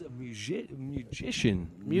 He's a magician.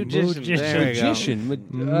 Musician. There we go. Magician.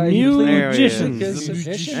 There he is.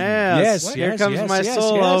 Magician. Yes, here comes my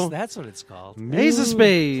solo. Yes, that's what it's called. Ace of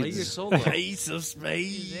Play your spades. solo. Ace of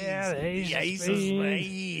spades. Yeah, the ace of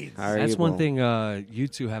spades. That's one thing you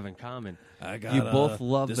two have in common. I got You both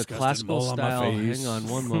love the disgusting classical mole on my style. face. Hang on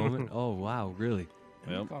one moment. Oh, wow, really?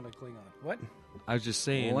 Yep. Called a Klingon. What? I was just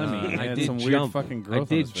saying, Lemmy I had did some weird jump. fucking I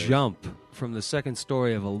growth on did his face. jump from the second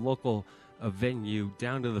story of a local venue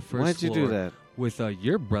down to the first Why'd you floor do that? with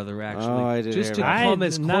your brother, actually. Oh, I did just hear to about that. come I-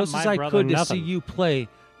 as not close my as I brother, could to see nothing. you play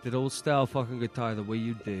that old style fucking guitar the way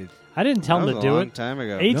you did. I didn't tell That him was to a do long it. time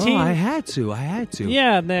ago. 18. No, I had to.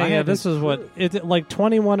 Yeah, I yeah. had This to- is what it like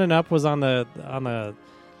 21 and up was on the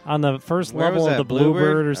first Where level was of the that, Bluebird?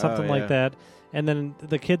 Bluebird or Oh, something yeah. like that. And then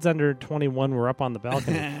the kids under 21 were up on the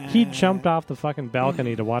balcony. He jumped off the fucking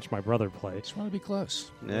balcony to watch my brother play. Just want to be close.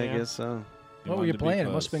 Yeah, I Yeah. guess so. What were wanted you to be playing? It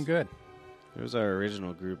close. must have been good. It was our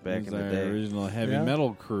original group back It was in the our day. original heavy Yeah?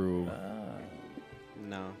 metal crew.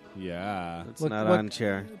 No, Yeah. it's What- not what- on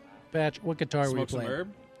chair. Patch, what guitar were you Smoke some playing?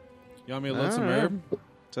 herb? You want me to I load some don't know. herb?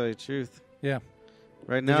 Tell you the truth. Yeah.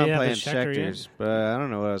 Right Did now he I'm have playing the Schecter yet? Schecters, but I don't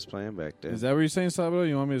know what I was playing back then. Is that what you're saying, Sabado?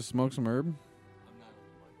 You want me to smoke some herb?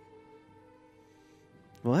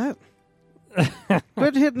 What?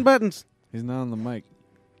 Quit hitting buttons. He's not on the mic.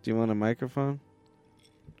 Do you want a microphone?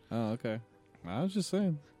 Oh, okay. I was just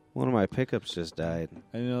saying. One of my pickups just died.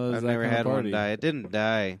 I didn't know there was I've that never kind of had party. one die. It didn't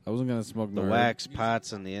die. I wasn't gonna smoke The no herb. wax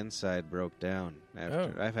pots on the inside broke down.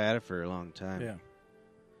 After Oh. I've had it for a long time. Yeah.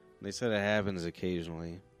 They said it happens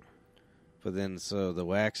occasionally. But then, so the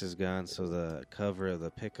wax is gone, so the cover of the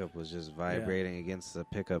pickup was just vibrating against the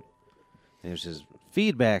pickup. And it was just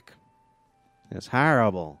feedback. It's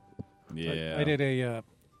horrible. Yeah. I did a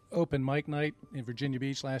open mic night in Virginia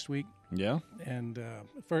Beach last week, Yeah. and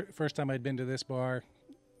first time I'd been to this bar.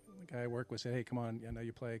 The guy I work with said, "Hey, come on! I know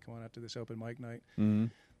you play. Come on out to this open mic night." Mm-hmm.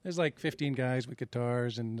 There's like 15 guys with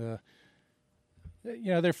guitars, and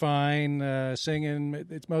they're fine singing.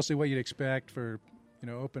 It's mostly what you'd expect for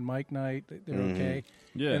open mic night. They're okay.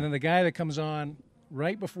 Yeah. And then the guy that comes on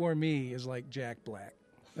right before me is like Jack Black.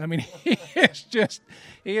 I mean, he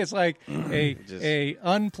is like a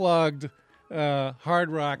unplugged hard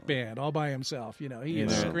rock band all by himself. He is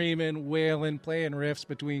Yeah. screaming, wailing, playing riffs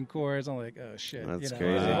between chords. I'm like, oh shit! That's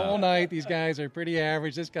crazy. The whole night, these guys are pretty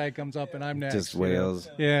average. This guy comes up and I'm next. Just you know? wails.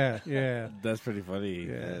 Yeah. That's pretty funny.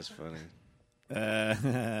 Yeah, that's funny.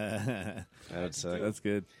 That That suck. That's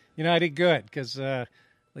good. I did good because the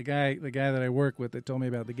guy that I work with that told me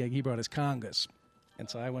about the gig, he brought his congas. And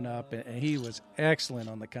so I went up, and he was excellent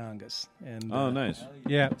on the congas. And Oh, nice.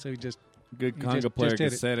 yeah, so he just Good You conga just player hit can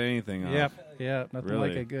it. set anything off. nothing Really?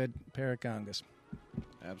 like a good pair of congas.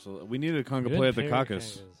 Absolutely. We need a conga Good player at the pair of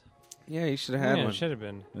caucus. kangas. Yeah, you should have had Yeah, one. it should have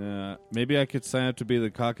been. Yeah. Maybe I could sign up to be the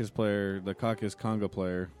caucus player, the caucus conga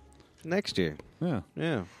player. Next year. Yeah.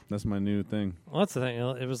 Yeah. That's my new thing. Well, that's the thing.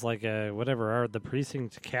 It was like the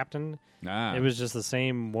precinct captain. Ah. It was just the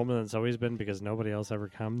same woman that's always been because nobody else ever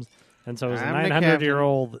comes. And so it was a I'm the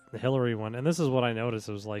 900-year-old Hillary one. And this is what I noticed.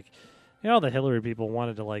 It was like, the Hillary people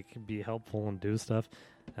wanted to like be helpful and do stuff.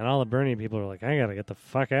 And all the Bernie people are like, I got to get the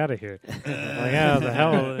fuck out of here. Like, the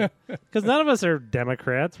hell? Because none of us are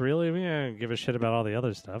Democrats, really. We don't give a shit about all the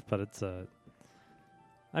other stuff. But it's,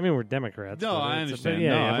 we're Democrats. No, but I it's- understand. But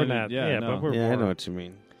yeah, No, we're I not. yeah, Yeah, no. but we're Yeah, I more. know what you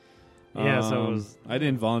mean. Yeah, so it was. I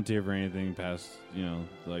didn't volunteer for anything past,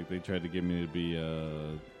 like they tried to get me to be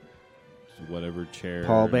whatever chair.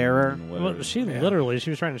 Pallbearer? and Well, whatever. she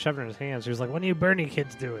was trying to shove it in his hands. She was like, "When do you Bernie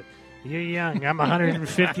kids do it? You're young. I'm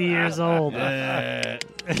 150 years old."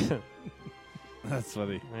 That's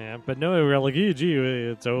funny. Yeah, but no, we were like, gee,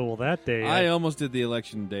 it's that day. I almost did the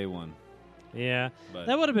election day one. Yeah, But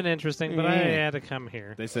that would have been interesting, but I Yeah. had to come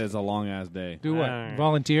here. they said it's a long ass day. Do what? Alright.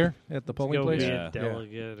 Volunteer at the polling Go place? be Yeah. a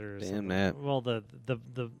delegate or Damn something. that. Well,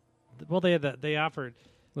 they offered.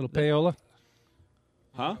 Little payola?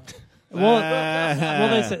 Huh?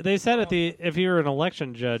 They said if you're an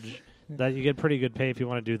election judge that you get pretty good pay if you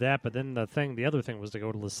want to do that. But then the other thing was to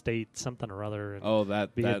go to the state something or other. And Oh,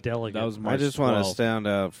 that Be a delegate. That was I March just want 12th. to stand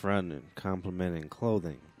out front and complimenting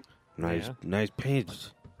clothing. Nice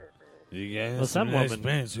pants. You guys, Well, some woman-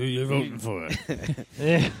 pants. Who you voting for?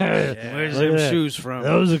 yeah. Where's Look at them that. shoes from?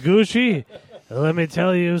 Those are Gucci. Let me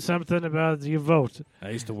tell you something about your vote. I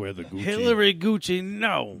used to wear the Gucci. Hillary Gucci,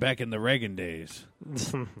 no. Back in the Reagan days.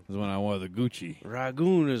 Was when I wore the Gucci.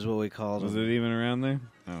 Ragoon is what we called Was them. it even around there?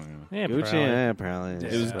 I don't know. Yeah, Gucci, probably. yeah, probably.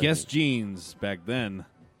 It was Guess jeans back then.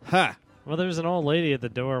 Ha! Well, there was an old lady at the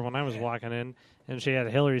door when I was walking in, and she had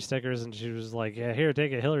Hillary stickers, and she was like, "Yeah, here,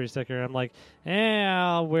 take a Hillary sticker." I'm like,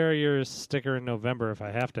 I'll wear your sticker in November if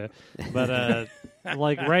I have to, but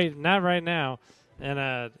not right now."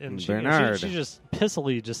 And Bernard. she just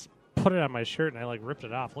pissily just put it on my shirt, and I ripped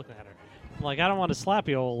it off looking at her. I'm like, I don't want to slap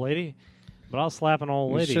you, old lady, but I'll slap an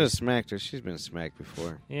old You lady. should have smacked her. She's been smacked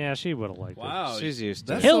before. Yeah, she would have liked it. Wow. She's used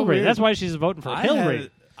to That's it. so Hillary. weird. That's why she's voting for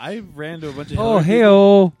Hillary. I ran to a bunch of Oh, Hillary hey,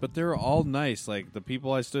 people, but they were all nice. Like the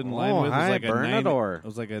people I stood in line Oh, with hi, was like Bernador. it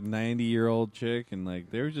was like a 90-year-old chick, and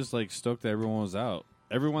they were just stoked that everyone was out.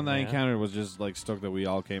 Everyone that I Yeah. encountered was just stoked that we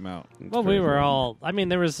all came out. Well, we were all. I mean,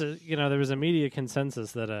 there was a media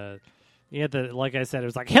consensus that you had to, like I said, it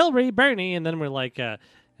was like Hillary, Bernie, and then we're like,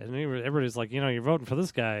 everybody's like, you're voting for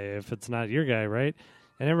this guy if it's not your guy, right?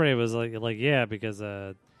 And everybody was like, yeah, because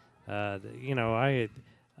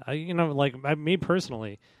me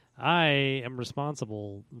personally, I am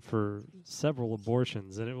responsible for several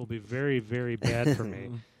abortions, and it will be very, very bad for me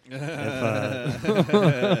if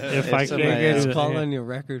I It's a can't nice get It's it. called on your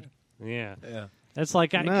record. Yeah. Yeah. It's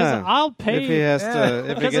like, because Nah. I'll pay. If he has to, if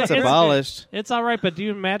it Because gets it's- abolished. It's all right, but do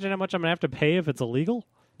you imagine how much I'm going to have to pay if it's illegal?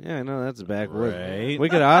 Yeah, I know that's backward. Right. We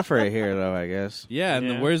could offer it here, though. I guess. Yeah, and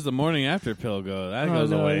Yeah. where's the morning after pill go? That Oh, goes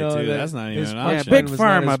no, away no, too. that- That's not even his an punchline option. Big was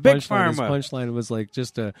not Pharma, his Big punchline. His Pharma. punchline was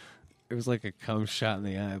it was like a cum shot in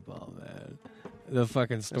the eyeball, man. The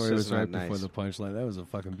fucking story just was right not before nice. the punchline. That was a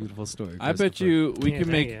fucking beautiful story. I bet Christopher. you we Yeah,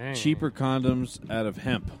 can make yeah. cheaper condoms out of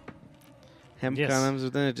hemp. Hemp Yes. condoms,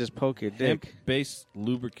 but then it just poke your dick. Hemp-based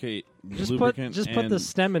lubricant. Just put and the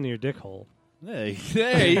stem in your dick hole. Hey,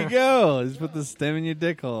 there you go. Just put the stem in your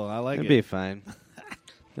dick hole. I like It'd it. be fine.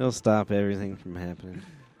 It'll stop everything from happening.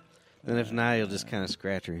 And if not, you'll just kind of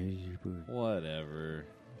scratch her. Whatever.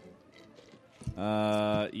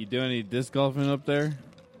 You do any disc golfing up there?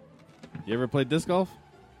 You ever played disc golf?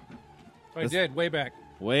 I did, way back.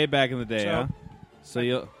 Way back in the day, So- huh? So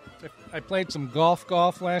you, I played some golf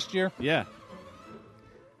last year. yeah,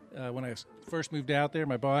 When I first moved out there,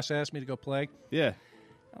 my boss asked me to go play. yeah.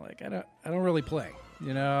 I'm like, I don't really play.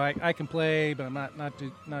 I can play, but I'm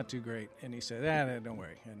not too great. And he said, don't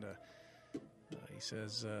worry. And he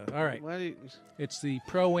says, all right, Why do you, it's the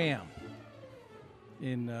Pro-Am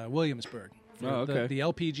in Williamsburg. Oh, okay. The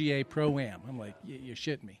LPGA Pro-Am. I'm like, you're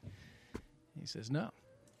shitting me. He says, no.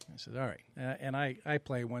 I said, all right. And I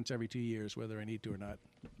play once every 2 years, whether I need to or not.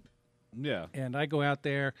 Yeah. And I go out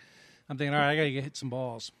there. I'm thinking, all right, I got to hit some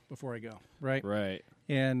balls before I go, right? Right.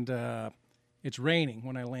 And it's raining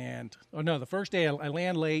when I land. Oh, no, the first day I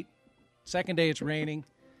land late. Second day it's raining.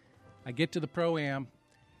 I get to the Pro-Am,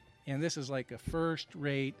 and this is like a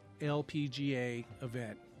first-rate LPGA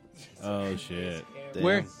event. Oh shit. damn.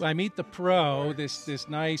 Where I meet the pro, this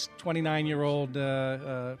nice 29-year-old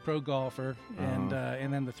pro golfer, and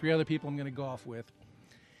then the three other people I'm going to golf with.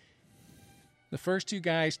 The first two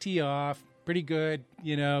guys tee off, pretty good,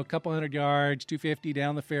 a couple hundred yards, 250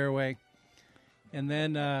 down the fairway, and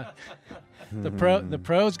then the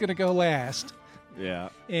pro's going to go last. Yeah.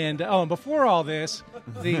 And before all this,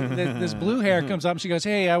 this blue hair comes up and she goes,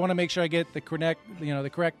 "Hey, I want to make sure I get the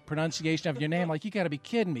correct pronunciation of your name." Like, you got to be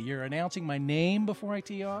kidding me! You're announcing my name before I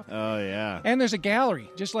tee off. Oh yeah. And there's a gallery,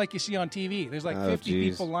 just like you see on TV. There's like Oh, 50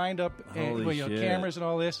 geez. people lined up, and Holy shit. cameras and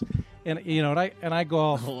all this. And I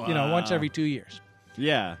golf, once Wow. every 2 years.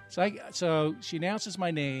 Yeah. So she announces my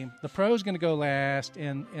name. The pro's going to go last,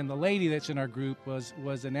 and the lady that's in our group was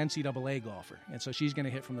an NCAA golfer, and so she's going to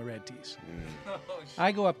hit from the red tees.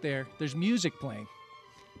 I go up there. There's music playing,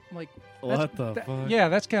 I'm like, What the fuck? yeah,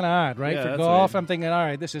 that's kind of odd, right? Yeah, For that's golf, weird. I'm thinking, all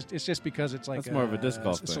right, it's just because it's like That's more of a disc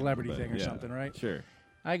golf a thing, celebrity but thing or yeah, something, right? Sure.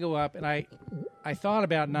 I go up and I thought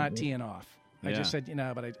about not teeing off. I Yeah. just said,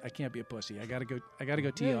 but I can't be a pussy. I gotta go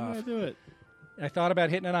tee Yeah, off. you gotta do it. I thought about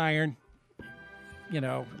hitting an iron,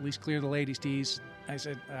 at least clear the ladies' tees. I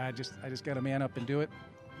said, I just got to man up and do it.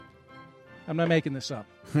 I'm not making this up.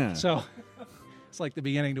 So it's like the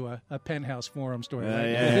beginning to a Penthouse Forum story. Right?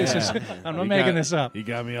 This is- I'm not making this up. He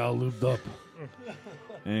got me all lubed up.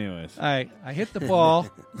 Anyways. I hit the ball,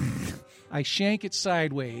 I shank it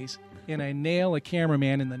sideways, and I nail a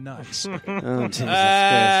cameraman in the nuts. Oh, Jesus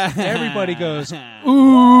Christ. Everybody goes,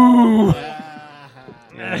 ooh.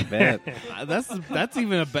 I bet. That's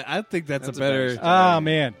even a I think that's a better. Oh,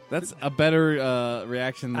 man. That's a better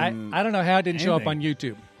reaction than I don't know how it didn't show up on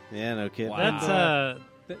anything. YouTube. Yeah, no kidding. That's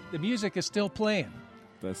The music is still playing.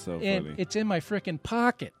 That's so And funny. it's in my freaking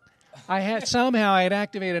pocket. I had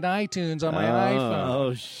activated iTunes on my iPhone.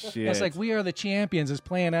 Oh shit! It's like We Are the Champions is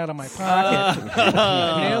playing out of my pocket.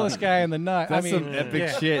 I nail this guy in the nut. That's I mean, some epic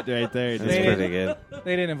yeah. shit right there. That's dude. pretty good.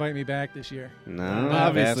 They didn't invite me back this year. No,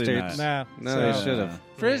 Obviously bastards. not. No, No, they should have.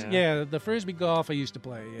 The frisbee golf I used to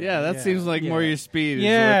play. Yeah, that seems like more your speed. Is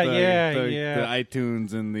Yeah, with the, yeah, the, yeah. The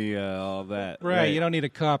iTunes and the all that. Right, you don't need a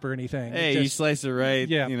cup or anything. Hey, It's you just- slice it right.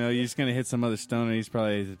 Yeah. You're just gonna hit some other stoner. He's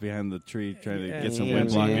probably behind the tree trying to get some Yeah,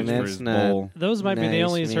 wind man, blockage for that's his not- bowl. those might be the Nice,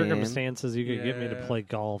 only man. circumstances you could get me to Yeah. play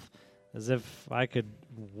golf, as if I could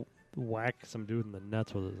whack some dude in the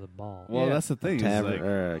nuts with a ball. Well, Yeah. that's the thing. is Tavern, like,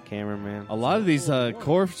 or a cameraman. a lot of these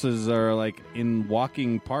courses are like in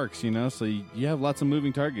walking parks, so you have lots of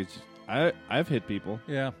moving targets. I've hit people.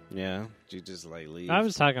 Yeah. Yeah, you just like leave. I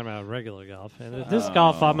was talking about regular golf, and this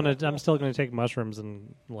golf, I'm still gonna take mushrooms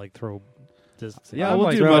and like throw discs. Yeah, I'm we'll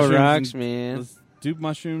like- do throw mushrooms. rocks, and- man. Let's do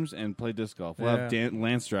mushrooms and play disc golf. We'll have Yeah.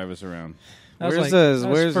 Lance drive us around. That was Where's like, those- that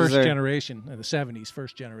was where's first there- generation, the 70s,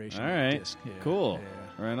 first generation. All right. disc. Yeah. Cool.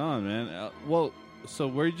 Yeah. Right on, man. Well, so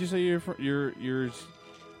where did you say you're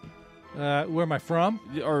Where am I from?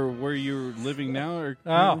 or where you're living now? Or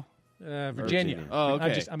Virginia. Virginia. Oh,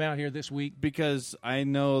 okay. I'm out here this week. Because I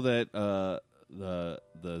know that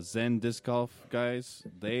the Zen disc golf guys,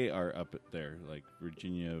 they are up there, like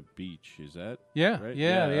Virginia Beach. Is that Yeah, right?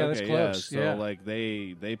 yeah, that's okay, close. Yeah. So like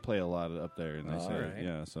they play a lot up there, and they All say right.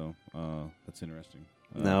 yeah. So that's interesting.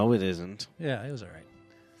 No, it isn't. Yeah, it was all right.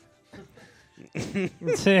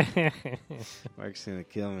 Mark's gonna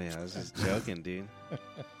kill me. I was just joking, dude.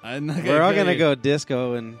 I'm not We're all kill gonna you. go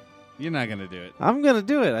disco, and You're not gonna do it. I'm gonna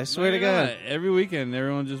do it. I swear No, to you're God. not. Every weekend,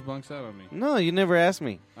 everyone just bunks out on me. No, you never asked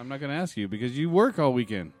me. I'm not gonna ask you because you work all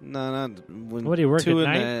weekend. No, not when. What do you work 2 at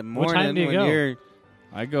in night? the What morning time do you when go? you're.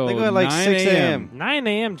 I go. They go at like 9 6 a.m. 9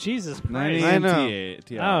 a.m. Jesus 9 Christ! I a.m. know.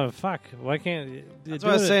 TI. Oh fuck! Why can't you That's do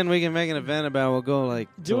what I was it- saying. We can make an event about. We'll go like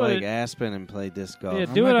Do to like it- Aspen and play disc golf. Yeah,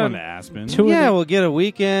 I'm do not it going on to Aspen. two- Yeah, we'll get a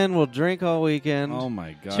weekend. We'll drink all weekend. Oh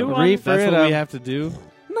my god! Two That's on- Reefer it what up. we have to do.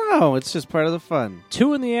 No, it's just part of the fun.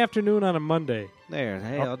 2 in the afternoon on a Monday. There,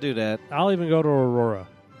 hey, I'll do that. I'll even go to Aurora.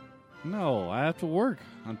 No, I have to work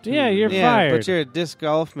on Yeah, you're Tuesday. Yeah, fired. but you're a disc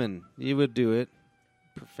golfman. You would do it.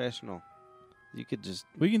 Professional. You could just.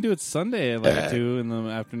 We can do it Sunday at like 2 in the We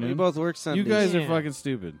afternoon. both work Sundays. You guys are Yeah. fucking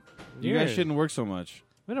stupid. You Yeah. guys shouldn't work so much.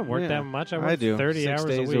 We don't work Yeah, that much. I work I do 30 6 hours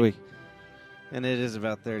days a week. and it is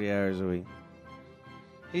about 30 hours a week.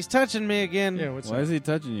 He's touching me again. Yeah, what's Why up? is he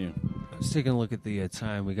touching you? I was taking a look at the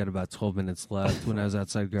time. We got about 12 minutes left. When I was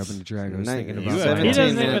outside grabbing the drag, I was Nice. thinking You about have my- He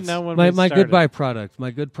doesn't 17 even know when my we my started. goodbye product.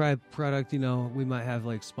 My good product. We might have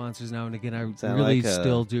like sponsors now and again. I Sound really like a-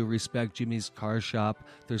 still do respect Jimmy's Car Shop.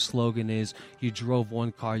 Their slogan is: "You drove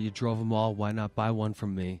one car, you drove them all. Why not buy one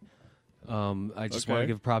from me?" I just want to Okay.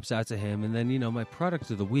 give props out to him. And then my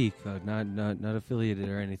product of the week, not affiliated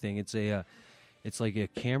or anything. It's like a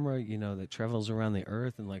camera, that travels around the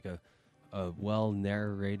earth and like a well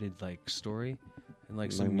narrated like story and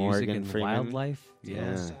like some Like music Morgan and Freeman? wildlife.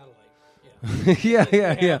 Yeah. Satellite.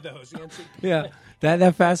 Yeah. Those. Yeah,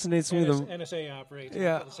 that fascinates me. NSA operates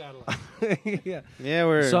Yeah. for the satellite. Yeah, Yeah,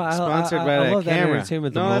 we're So I sponsored by I that love that camera.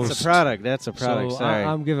 entertainment the no, that's most. a product. That's a product. So Sorry.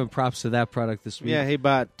 I'm giving props to that product this week. yeah, he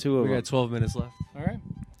bought 2 of we them. got 12 minutes left. All right.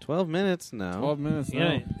 12 minutes? No. 12 minutes.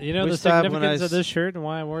 Yeah, No. you know We the stopped when significance I of this shirt and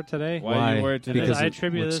why I wore it today? Why you wear it today? Because I it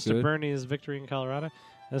attribute looks this to good? Bernie's victory in Colorado.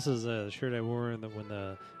 This is a shirt I wore when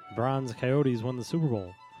the Bronze Coyotes won the Super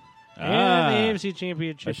Bowl and the AFC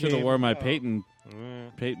Championship. I should have game. wore my Oh.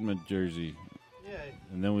 Peyton jersey,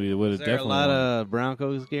 and then we would Is have there a definitely lot won. of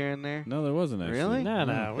Broncos gear in there? No, there wasn't actually. Really?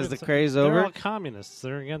 No. Is the it's- craze they're over? all communists.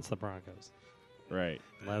 They're against the Broncos. Right.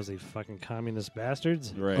 Lousy fucking communist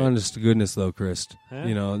bastards. Right. Honest to goodness, though, Chris. Huh?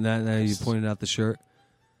 Now you pointed out the shirt.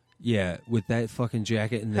 Yeah, with that fucking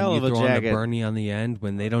jacket, and then Hell you of a throw on the jacket. Bernie on the end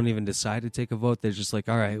when they don't even decide to take a vote. They're just like,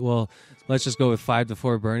 all right, well, let's just go with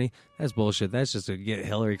 5-4 Bernie. That's bullshit. That's just to get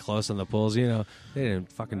Hillary close on the polls. You know, they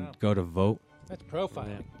didn't fucking go to vote. That's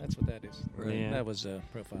profiling. That's what that is. Right. Yeah. That was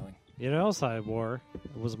profiling. You know what else I wore?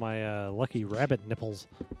 It was my lucky rabbit nipples.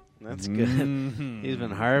 That's good. Mhm. He's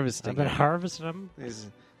been harvesting. I've been it. harvesting them. He's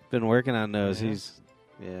been working on those. Yeah. He's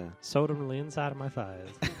yeah. Sewed them to the inside of my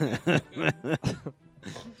thighs.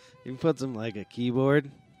 You put some like a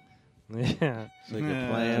keyboard Yeah. so you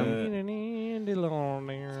can play 'em.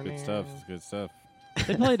 It's good stuff. It's good stuff.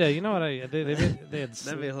 They played you know what they had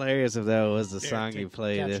That'd be hilarious if that was the song you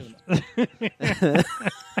played. Capture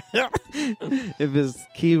If his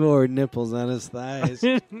keyboard nipples on his thighs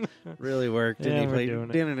really worked, Yeah, and he we're played. doing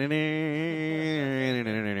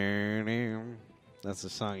That's the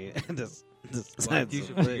song. You that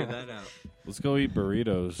out. Let's go eat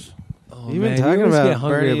burritos. Oh, You've man, been talking you always about get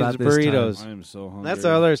hungry Bernie's about this time. burritos. I am so hungry. That's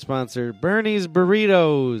our other sponsor, Bernie's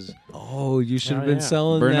Burritos. Oh, you should have Oh, been yeah.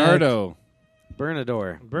 selling Bernardo.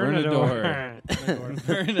 Bernador. Bernador.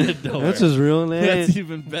 Bernador. That's his real name. That's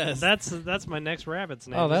even best. That's my next rabbit's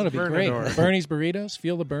name. Oh, that would is be great. Bernador. Bernie's Burritos.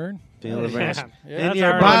 Feel the burn. Feel the Yeah. burn. Yeah. In That's your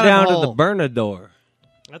already- Go bottom down to hole. the Bernador.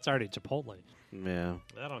 That's already Chipotle. Yeah.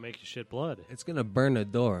 That'll make you shit blood. It's gonna burn a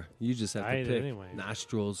door. You just have I to ate it pick anyway.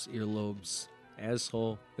 nostrils, earlobes,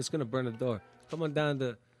 asshole. It's gonna burn a door. Come on down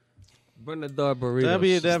to burn a door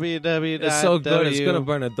burritos. www. It's so good. It's gonna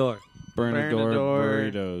burn a door.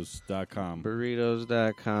 BernadorBurritos.com.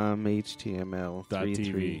 Burritos.com, HTML.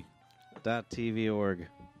 .tv. .tv org.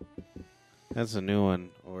 That's a new one.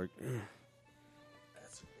 Org.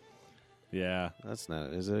 Yeah, That's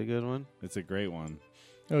not. Is it a good one? it's a great one.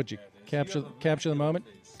 Oh, did you capture the moment?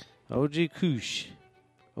 OG Kush.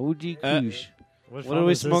 OG Uh, Kush. What What did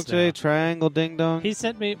we smoke today? Triangle Ding Dong? He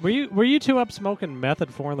sent me. Were you two up smoking meth at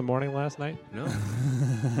 4 a.m. last night? No.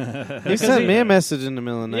 He sent me a message in the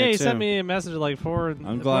middle of the night, Yeah, he too. sent me a message at like 4. I'm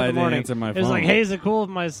 4 glad I in the didn't morning. answer my It was like, phone. "Hey, is it cool if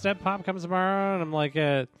my step pop comes tomorrow?" And I'm like,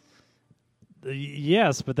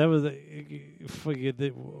 "Yes," but that was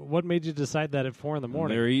what made you decide that at 4 in the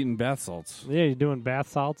morning? They were eating bath salts. Yeah, you're doing bath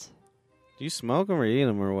salts. Do you smoke them or eat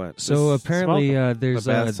them or what? So Just apparently, smoke there's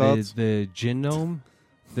The bath salts? the genome.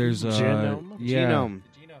 There's Genome? Yeah. Genome.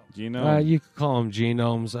 Do you know? You could call them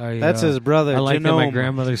genomes. That's his brother. I like that my Genome.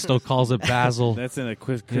 grandmother still calls it Basil. That's in a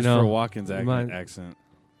Christopher You know, Walken's my- accent.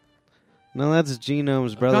 No, that's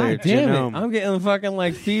Genome's brother. God damn Genome. it! I'm getting fucking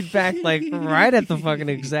like feedback like right at the fucking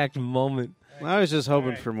exact moment. I was just hoping All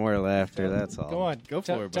right. for more laughter. That's all. Go on. Go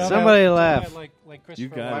for it, tell buddy. Somebody tell laugh. that like Christopher You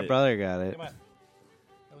got My Walken. it. brother got it. Come on.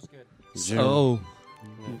 That was good. Oh,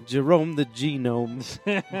 Jerome the Genome.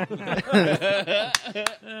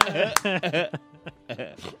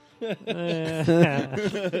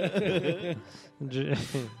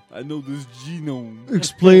 I know this genome.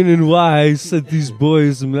 explaining why I sent these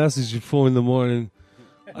boys a message at 4 a.m.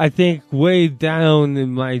 I think way down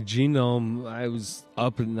in my genome, I was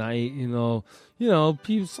up at night.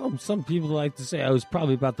 People. Some people like to say I was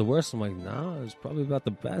probably about the worst. I'm like, no, I was probably about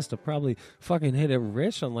the best. I probably fucking hit it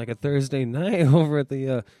rich on like a Thursday night over at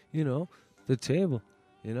the the table.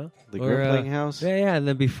 The Or, Grippling House. Yeah. And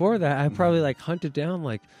then before that, I probably like hunted down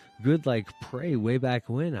like good like prey way back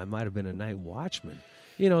when. I might have been a night watchman.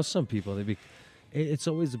 Some people it's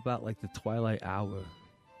always about like the twilight hour.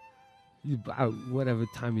 About whatever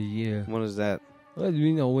time of year. What is that? Well,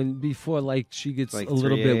 when before like she gets Like a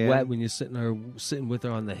little 3 bit a.m.? wet when you're sitting with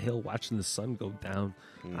her on the hill watching the sun go down.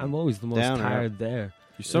 I'm always the most Down or up? tired there.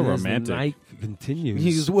 You're so And as romantic. The night continues.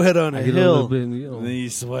 He's wet on a I get a hill. little bit, And then you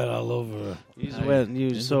sweat all over. He's wet. And you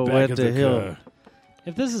in so the back wet of the hill. car.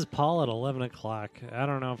 If this is Paul at 11 o'clock, I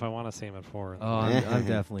don't know if I want to see him at 4. Oh, I'm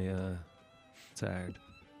definitely tired.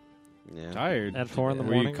 Yeah. Tired. At 4 in the Were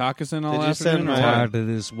you morning. caucusing all Did you send afternoon? or my- what? Tired of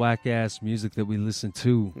this whack ass music that we listen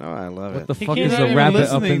to. No, I love What it. the He fuck can't is even a rabbit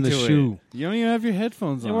up listening in the to it. shoe? You don't even have your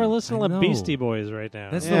headphones And on. we're listening I to know. Beastie Boys right now.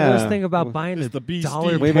 That's Yeah. the worst thing about buying It's a the Beastie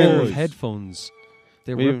dollar Boys. pair of Wait. headphones.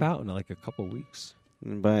 They We- rip out in like a couple weeks.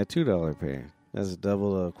 And buy a $2 pair. That's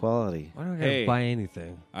double the quality. Why don't we Hey. buy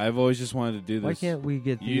anything? I've always just wanted to do this. Why can't we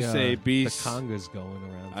get the, You say beast. the congas going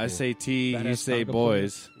around? I here? say T, you Badass say conga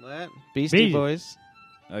boys. What? Beastie Beast. Boys.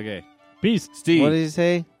 Okay. Beast. Steve, What did he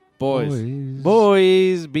say? boys.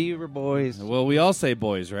 Boys. Beaver boys. Well, we all say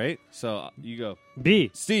boys, right? So you go.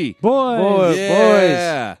 B. Steve. Boys. Boys.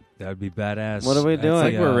 Yeah. That would be badass. What are we That's doing? It's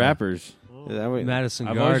like the, we're rappers. Is that what- Madison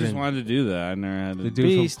I've always just Garden. wanted to do that. I never had The to dude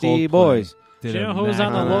Beastie from Coldplay Boys. did Do you a know who was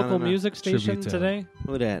on the mad- No, no, local no. music station Tribute to him. today?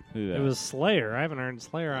 Who that? do that. It was Slayer. I haven't heard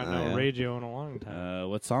Slayer on Oh, no yeah. radio in a long time.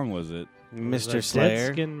 What song was it? Mr. Dead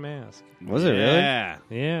Slayer. Skin Mask. Was it really? Yeah.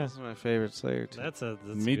 Yeah. That's my favorite Slayer too. That's a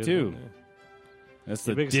Me good too. one, yeah. That's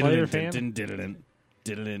You the big Slayer fan?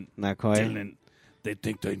 diddlin'. Not quite. They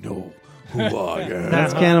think they know who I am.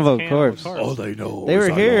 That's Cannibal Corpse. All they know They is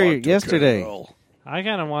were I here like to yesterday. kill. I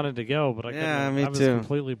kind of wanted to go, but I couldn't. Yeah, me I was too.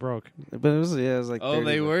 completely broke. But it was like Oh, 30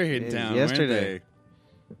 they were in yeah, town yesterday. weren't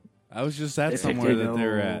they? I was just at They think somewhere they that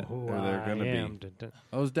they're know at. Who Or they're I gonna am. be.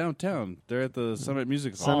 I was downtown. They're at the Summit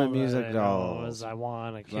Music Hall. Summit All Music that I know Dolls. is I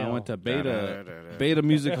want to So kill. I went to Beta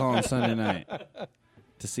Music Hall on Sunday night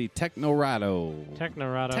to see Technorado.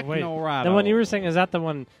 Technorado. Wait, Technorado. the one you were saying, is that the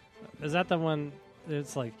one? Is that the one?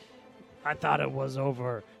 It's like, I thought it was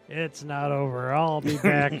over. It's not over. I'll be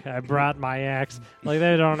back. I brought my axe. Like,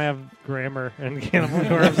 they don't have grammar in Cannibal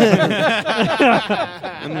Corpse.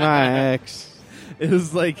 And my ex. It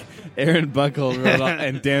was like Aaron Buckle wrote all,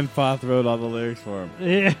 and Dan Foth wrote all the lyrics for him.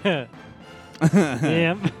 Yeah.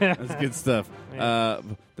 Yeah. That's good stuff. Yeah.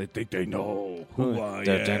 They think they know who I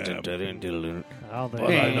am. All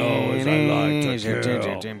What I know is I like to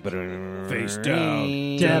kill. Face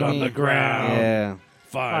down, Dead on the ground. Yeah.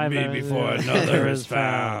 Find me 5 before minutes another is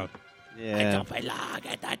found. Yeah.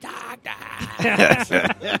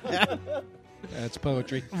 That's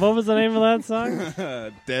poetry. What was the name of that song?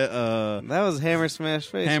 That was Hammer Smash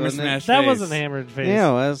Face. Hammer wasn't Smash That Face. wasn't Hammered Face. It? Yeah,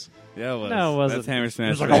 it was. Yeah, it was. No, it wasn't. That's Hammer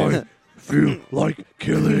Smash It was Face. like, feel like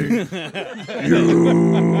killing you.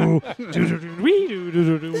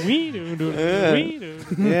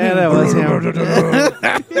 Yeah, that was Hammer.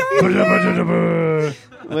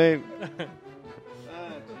 Wait.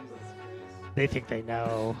 They think they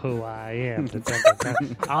know who I am.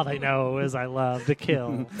 All they know is I love to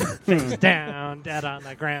kill. Face down, dead on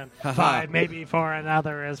the ground. Five, maybe for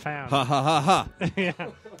another is found. Ha ha ha ha. Yeah.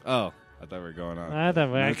 Oh, I thought we were going on. I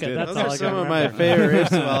thought That's good. that's Those all are I some can of my remember. favorite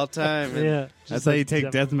riffs of all time. And Yeah. That's how you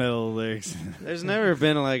take death metal lyrics. There's never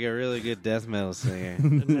been like a really good death metal singer.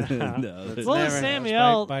 No. It's Well, never-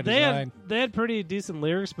 Samuel, by they had design. pretty decent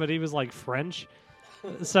lyrics, but he was like French,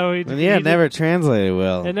 so he And yeah, he never translated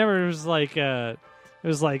well. It never was like it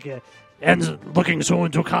was like and looking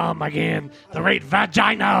soon to come again, the great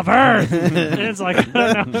vagina of Earth. And it's like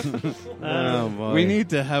I don't know. Oh boy. We need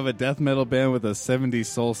to have a death metal band with a 70s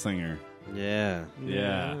soul singer. Yeah.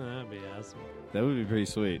 Yeah. That'd be awesome. That would be pretty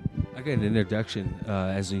sweet. I get an introduction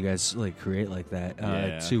as you guys like create like that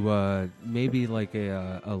Yeah. to maybe like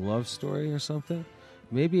a love story or something.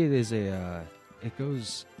 Maybe it is a it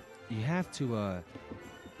goes. You have to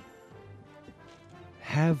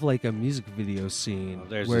have like a music video scene Oh,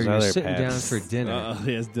 there's where his you're other sitting down pads. for dinner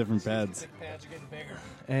He has different pads.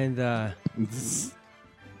 and.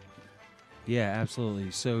 Yeah, absolutely.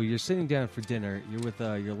 So you're sitting down for dinner. You're with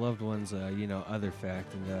your loved ones, other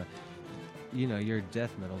fact, and you're a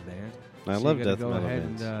death metal band. I So love you gotta death go metal ahead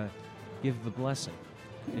bands. and give the blessing,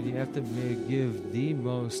 and you have to give the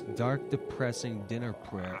most dark, depressing dinner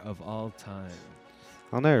prayer of all time.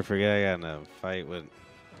 I'll never forget I got in a fight with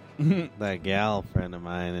that gal friend of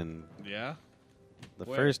mine, and Yeah? the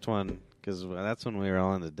Where? first one, because that's when we were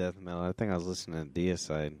all into death metal. I think I was listening to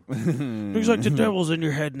Deicide. Looks like the devil's in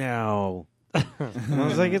your head now. I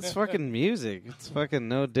was like, it's fucking music. It's fucking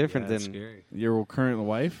no different than scary. Your current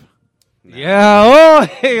wife? Yeah. Oh,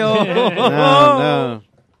 hey, oh. no.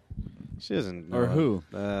 She doesn't. Or who?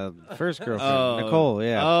 First girlfriend, Nicole.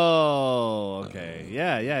 Yeah. Oh, okay.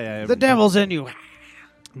 Yeah. The devil's in you.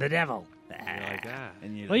 The devil.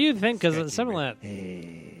 And you Well, you'd think because some of that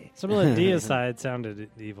Deicide sounded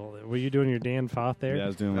evil. Were you doing your Dan Foth there? Yeah, I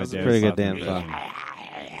was doing my That was a dad's pretty good thought.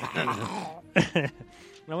 Dan Foth.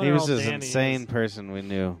 No, He they're was all this Danny insane is. person we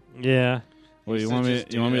knew. Yeah. Well, you Used to want me?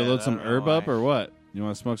 just You want me do to that. load some I don't herb know up why. or what? You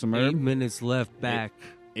want to smoke some 8 herb? minutes left back.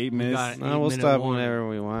 8 minutes. got it. No, we'll 8-minute stop warning. whenever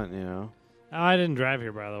we want, you know. Oh, I didn't drive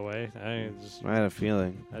here, by the way. I just I had a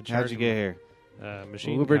feeling. I How'd charged you get here?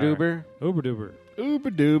 machine Uber car. Duber? Uber Duber.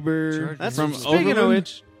 Uber duber. That's from speaking of Overland?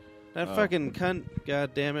 which, that Oh. fucking cunt,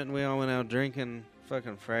 god damn it, and we all went out drinking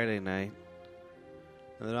fucking Friday night.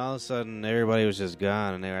 And then all of a sudden, everybody was just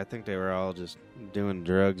gone, and I think they were all just doing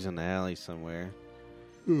drugs in the alley somewhere.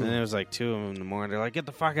 And it was like 2 in the morning. They're like, get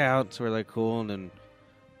the fuck out. So we're like, cool. And then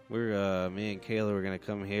me and Kayla were going to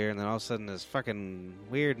come here. And then all of a sudden, this fucking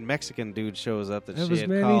weird Mexican dude shows up that That she was had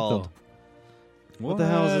Manito. called. What the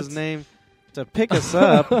hell is his name? To pick us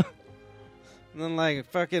up. And then, like,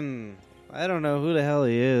 fucking, I don't know who the hell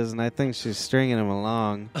he is. And I think she's stringing him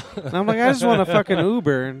along. And I'm like, I just want a fucking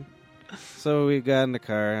Uber. And so we got in the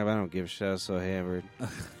car. I don't give a shit. I was so hammered.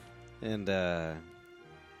 And,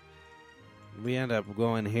 we end up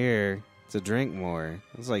going here to drink more.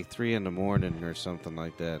 It was like 3 in the morning or something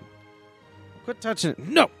like that. Quit touching it.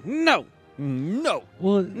 No. No.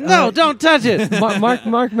 Well, No, don't touch it.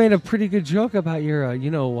 Mark made a pretty good joke about your,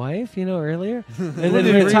 wife, earlier. And then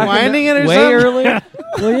he we were talking rewinding it or way something? earlier.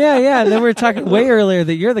 Well, yeah. And then we were talking way earlier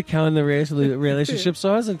that you're the cow in the relationship, so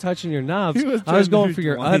I wasn't touching your knobs. I was going for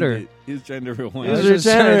your udder. He was trying to rewind. He was just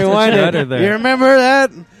trying to trying to rewind touch it. your udder there. You remember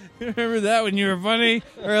that? You remember that when you were funny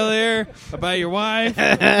earlier about your wife?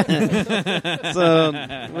 So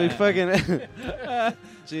we fucking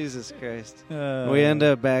Jesus Christ. We end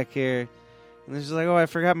up back here, and she's like, "Oh, I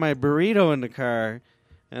forgot my burrito in the car,"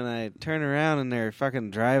 and I turn around and they're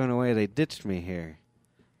fucking driving away. They ditched me here,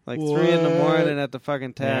 like 3 in the morning at the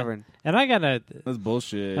fucking tavern. And I got That's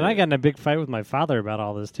bullshit. And I got in a big fight with my father about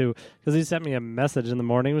all this too, because he sent me a message in the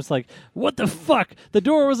morning. It was like, "What the fuck? The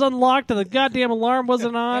door was unlocked and the goddamn alarm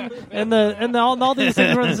wasn't on, and all these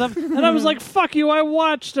things were and stuff." And I was like, "Fuck you! I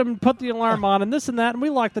watched him put the alarm on and this and that, and we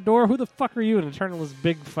locked the door. Who the fuck are you?" And it turned into this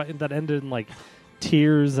big fight that ended in like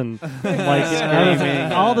tears and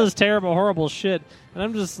like all this terrible, horrible shit. And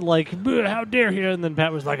I'm just like, "How dare you!" And then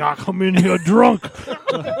Pat was like, "I come in here drunk."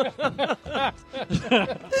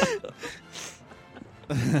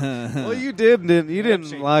 Well, you didn't. You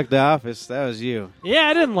didn't lock the office. That was you. Yeah,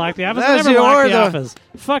 I didn't lock the office. That's I never locked the yours, office.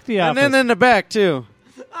 Fuck the office. And then in the back too.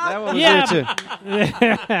 That one was Yeah. there too.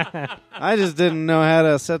 I just didn't know how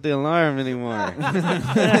to set the alarm anymore.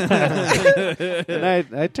 And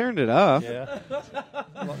I turned it off. I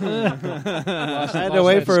had to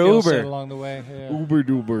wait for Uber. along the way. Yeah. Uber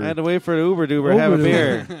duber. I had to wait for the Uber duber have a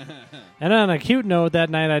beer. And on a cute note, that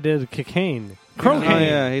night I did cocaine. Cocaine. Oh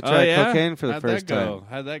yeah, he tried yeah? cocaine for the How'd first that time. go?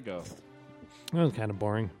 How'd that go? That was kind of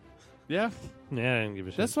boring. Yeah. Yeah, I didn't give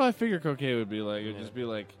a shit. That's what I figured cocaine would be like. It would just be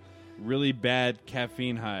like really bad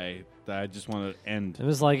caffeine high that I just want to end. It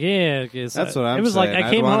was like, yeah. That's what I'm It was like saying. I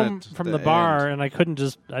I'd came want home it from to the bar end. and I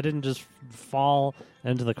didn't just fall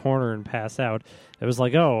into the corner and pass out. It was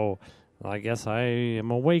like, oh, I guess I am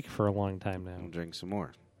awake for a long time I'll now. drink some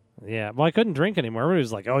more. Yeah, well, I couldn't drink anymore. Everybody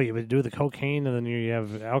was like, "Oh, you would do the cocaine, and then you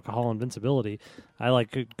have alcohol invincibility." I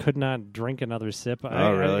could not drink another sip.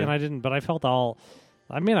 Really? And I didn't, but I felt all.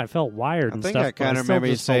 I mean, I felt wired I and think stuff. I kind but of still remember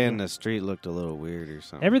you just felt- saying the street looked a little weird or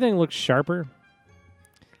something. everything looked sharper.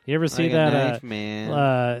 You ever see Like a that knife,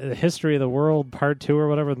 man. History of the World Part 2 or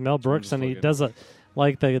whatever with Mel Brooks, and he does a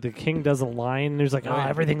like the king does a line, and he's like, "Oh,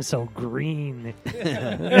 everything's so green."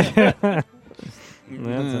 That's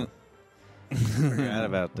it. Forgot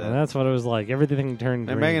about that. And that's what it was like. Everything turned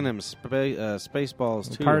They're green. making them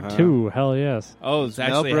Spaceballs too. Part huh? 2, hell yes. Oh, it's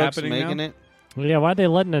Mel actually Brooks happening making now? it. Yeah, why'd they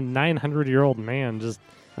letting a 900-year-old man just...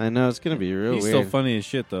 I know it's gonna be real He's weird. still funny as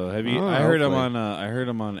shit though. Have you? Oh, I heard him hopefully. on. I heard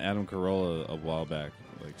him on Adam Carolla a while back.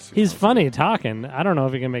 Like 6 He's months funny ago. talking. I don't know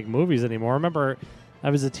if he can make movies anymore. I remember I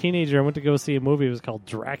was a teenager. I went to go see a movie. It was called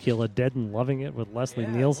Dracula Dead and Loving It with Leslie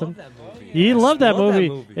Nielsen. He loved that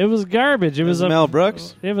movie. It was garbage. It was a Mel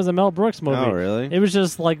Brooks. It was a Mel Brooks movie. Oh, really? It was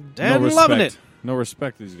just like... Dead No and loving respect. it. No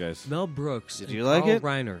respect, these guys. Mel Brooks. Did and you like Carl it?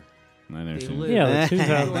 Reiner. I never They seen live it. Yeah, the two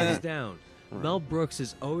 2000. doors down. Mel Brooks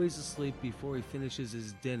is always asleep before he finishes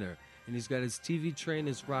his dinner, and he's got his TV tray and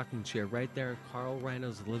his rocking chair right there in Carl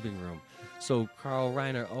Reiner's living room. So Carl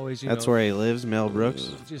Reiner always, That's where he lives, Mel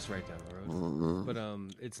Brooks. just right down the road. But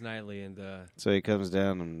it's nightly, and So he comes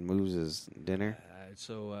down and moves his dinner.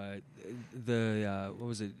 what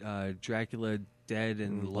was it? Dracula Dead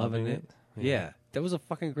and Loving Loving It? It. Yeah, that was a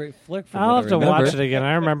fucking great flick. From I'll what have I to remember. watch it again.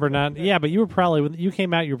 I remember not... Yeah, but you were probably... When you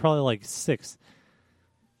came out, you were probably like 6.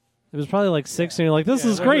 It was probably like 6, and you're like, this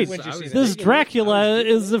is great. This Dracula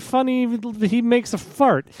is a funny... He makes a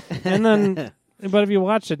fart. And then... But if you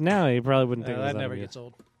watched it now, you probably wouldn't think it was that that never good. gets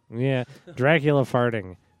old. Yeah, Dracula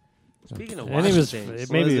farting. Speaking of And watching he was things, it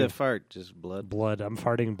What maybe is it fart? Just blood. blood. I'm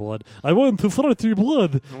farting blood. I want to fart your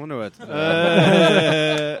blood. I wonder what.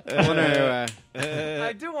 I wonder.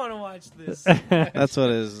 I do want to watch this. That's what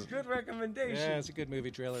is. Good recommendation. Yeah, it's a good movie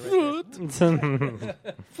trailer. Right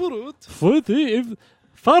there.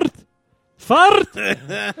 Fart. Fart.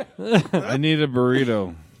 I need a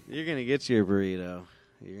burrito. You're gonna get your burrito.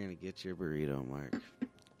 You're gonna get your burrito, Mark.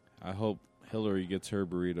 I hope Hillary gets her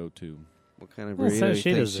burrito too. What kind of Well, burrito so you she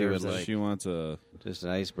think she deserves would it. like? She wants a Just an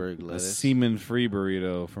iceberg lettuce. semen-free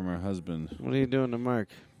burrito from her husband. What are you doing to Mark?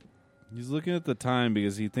 He's looking at the time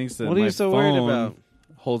because he thinks that What are my you so phone worried about?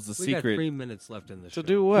 holds the We got secret. 3 minutes left in the show. To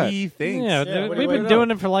do what? He thinks. Yeah, Yeah, what we've do you been want?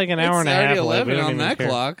 doing it for like an hour and a half. It's like, we already 11 don't on even that care.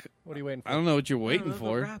 clock. What are you waiting for? I don't know what you're waiting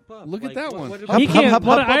for. Look at that one. He can't. hop,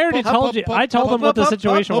 What hop, I already hop, told hop, you. hop, I told hop, him what the hop,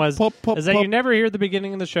 situation hop, was. hop, hop, Is that hop. you never hear the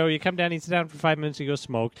beginning of the show. You come down, you sit down for 5 minutes, you go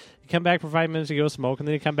smoke. You come back for 5 minutes, you go smoke, and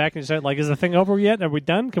then you come back and you start like, "Is the thing over yet? Are we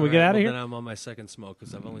done? Can we get out of Then here?" I'm on my second smoke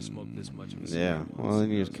because I've only smoked this much of a Yeah. cigarette. Well, then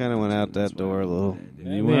you kind of went out that door a little.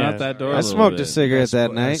 You went out that door. I smoked a cigarette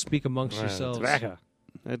that night. Speak amongst yourselves. Tobacco.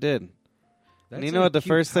 I did. That's And you know a what the cute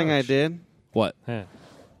first thing I pouch. did? What? Yeah.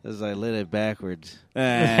 Is I lit it backwards. Like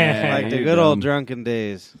Like the good old drunken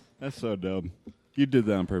days. That's so dumb. You did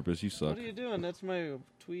that on purpose. You suck. What are you doing? That's my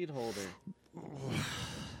tweed holder.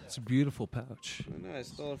 It's a beautiful pouch. I know, I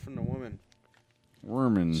stole it from the woman.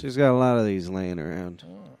 Worming. She's got a lot of these laying around.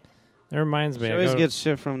 That reminds me. She always gets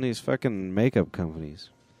shit from these fucking makeup companies.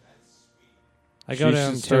 I go She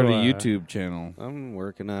down should start to a YouTube channel. I'm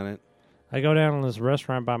working on it. I go down to this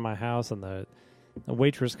restaurant by my house, and the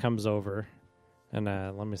waitress comes over, and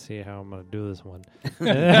let me see how I'm going to do this one.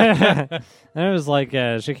 And it was like,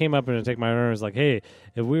 she came up and take my order and was like, "Hey,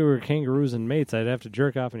 if we were kangaroos and mates, I'd have to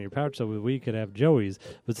jerk off in your pouch so we could have Joey's.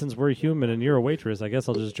 But since we're human and you're a waitress, I guess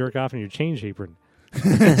I'll just jerk off in your change apron."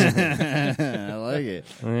 I like it.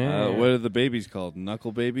 Yeah. What are the babies called?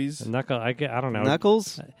 Knuckle babies? Knuckle, I don't know.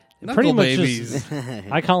 Knuckles? Pretty Knuckle much babies. just,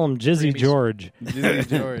 I call him Jizzy George. Jizzy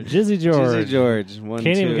George. Jizzy George. Jizzy George. 1,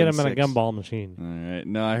 Can't 2, even get and him in a 6. gumball machine. All right.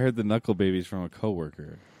 No, I heard the knuckle babies from a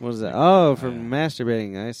coworker. What was that? Oh, from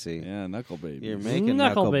masturbating. I see. Yeah, knuckle babies. You're making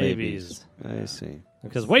Knuckle knuckle babies. babies. I see.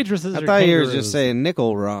 Because waitresses I are thought you were kangaroos. just saying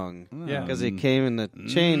nickel wrong. Yeah. Because it came in the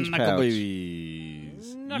change knuckle pouch.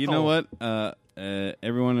 babies. You Knuckle. know what?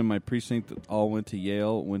 Everyone in my precinct all went to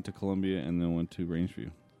Yale, went to Columbia, and then went to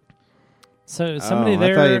Rangeview. So somebody I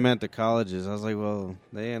there. thought you meant the colleges. I was like, well,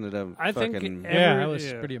 they ended up I think fucking... Yeah, I was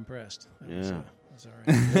pretty impressed. Yeah. That's all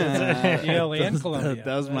right. Yale and Columbia.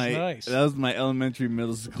 That was That's my nice. that was my elementary,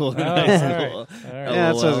 middle school, and Oh, high all right. school. All right.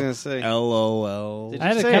 Yeah, that's what I was going to say. LOL. Did I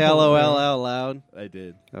had you a say couple- LOL out loud? I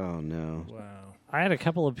did. Oh, no. Wow. I had a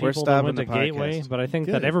couple of We're people that stopping went the to Gateway, podcast. but I think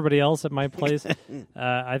Good. that everybody else at my place,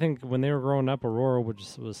 I think when they were growing up, Aurora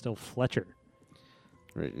was still Fletcher.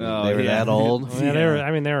 Right. Oh, they were yeah. that old? Yeah, they were.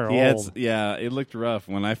 I mean, they were He had, old. yeah, it looked rough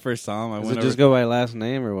when I first saw him. I Does went it just over, go by last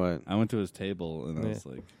name or what? I went to his table and I was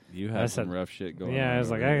like, "You I have some said- rough shit going on." Yeah, I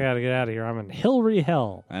was like, over I here." got to get out of here. I'm in Hillary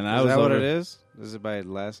Hell. And I Is was that what over- it is? Is it by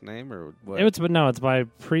last name or what? But no, it's by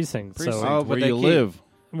precinct. Precinct, So Oh, but where they you keep- live.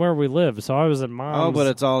 where we live. So I was at mom's. Oh, but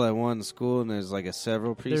it's all at one school and there's like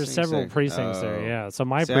several precincts there's several there? precincts there. Oh. Yeah. So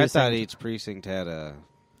my See, I precinct. thought each precinct had a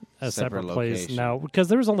separate place. location. No, because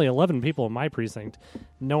there was only 11 people in my precinct.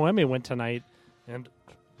 Noemi went tonight, and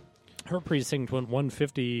her precinct went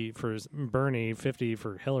 150 for Bernie, 50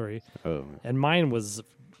 for Hillary, Oh, and mine was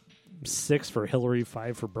 6 for Hillary,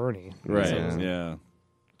 5 for Bernie. Right. Yeah. Yeah.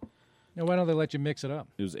 Now, why don't they let you mix it up?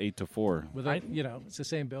 It was 8-4. With it's the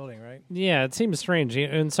same building, right? Yeah, it seems strange,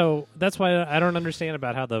 and so that's why I don't understand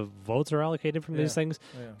about how the votes are allocated from these Yeah. things.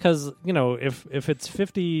 Yeah. Because if it's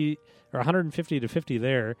 50 or 150 to 50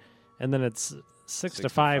 there, and then it's 6 to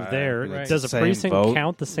 5 65, there, and it's does the a same precinct vote?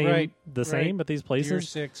 count the same Right, the same at these places? Year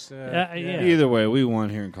 6. Yeah. Either way, we won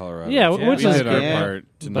here in Colorado. Yeah, So which we is did our good.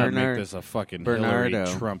 part to not Bernard- make this a fucking Bernardo.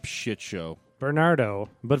 Hillary Trump shit show. Bernardo,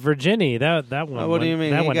 but Virginia, that one. Oh, what do you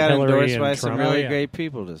mean? That He one got Hillary endorsed and by some Trump. really Oh, yeah. great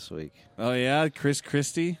people this week. Oh yeah, Chris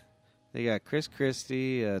Christie. They got Chris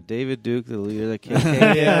Christie, David Duke, the leader of the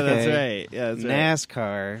KKK. Yeah, that's right. Yeah, that's right.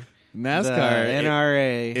 NASCAR. NASCAR The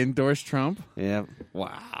NRA. endorsed Trump. Yep.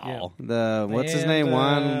 Wow. The what's his And, name?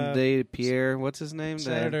 Juan De Pierre. What's his name?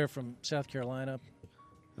 Senator from South Carolina.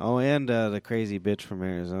 And the crazy bitch from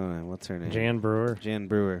Arizona. What's her name? Jan Brewer. Jan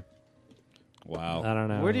Brewer. Wow. I don't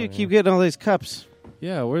know. Where do you keep getting all these cups?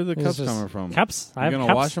 Yeah, where are the It's cups just coming from? Cups? I You're have gonna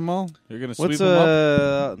cups. wash them all? You're gonna sweep What's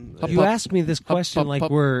them up? You asked me this question up, like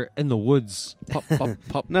up. we're in the woods. Pop, pop,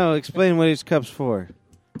 pop. No, explain what each cup's for.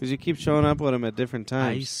 Because you keep showing up with them at different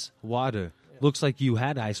times. Ice water. Looks like you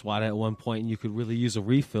had ice water at one point and you could really use a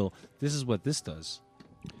refill. This is what this does.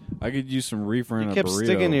 I could use some reefer in You a kept burrito.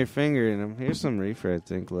 sticking your finger in them. Here's some reefer, I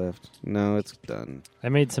think, left. No, it's done. I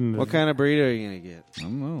made some What kind of burrito are you going to get? I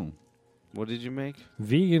don't know. What did you make?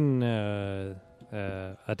 vegan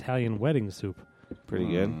Italian wedding soup. Pretty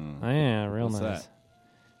good. Oh, yeah, real What's nice. that?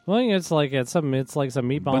 Well, it's like some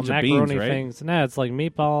meatball Bunch of macaroni beans, right? things. No, it's like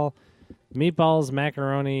meatballs,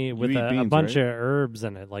 macaroni with eat a beans, bunch right? of herbs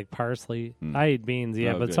in it, like parsley. Mm. I eat beans,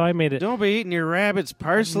 yeah, Oh, but good. so I made it. Don't be eating your rabbit's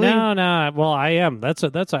parsley. No. Well, I am. That's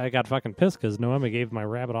why I got fucking pissed because Noemi gave my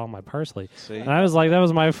rabbit all my parsley, See? and I was like, that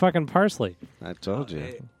was my fucking parsley. I told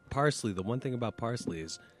you. Parsley. The one thing about parsley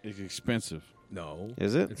is It's expensive. no.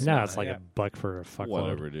 Is it? It's No, not. it's like yeah. $1 for a fuckload.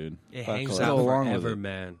 Whatever, dude. It Fuck hangs it. out Go along with forever, it.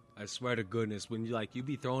 man. I swear to goodness, when you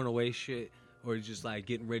be throwing away shit or you're just like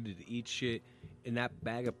getting ready to eat shit, and that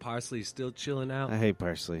bag of parsley is still chilling out. I hate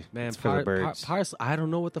parsley. Man, it's for the birds. parsley. I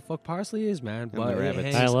don't know what the fuck parsley is, man, the but it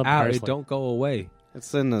rabbits. hangs I love out. parsley. It don't go away.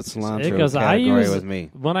 It's in the cilantro It goes. I category use with me.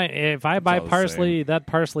 if I buy all the parsley, that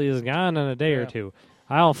parsley is gone in a day or two.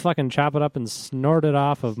 I'll fucking chop it up and snort it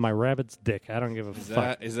off of my rabbit's dick. I don't give a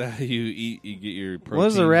fuck. Is that how you eat? You get your protein? What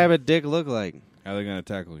does a rabbit dick look like? How are they gonna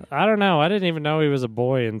tackle you? I don't know. I didn't even know he was a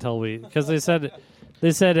boy until because they said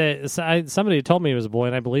somebody told me he was a boy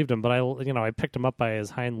and I believed him, but I picked him up by his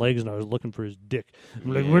hind legs and I was looking for his dick.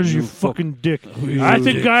 I'm like, where's your fucking dick? I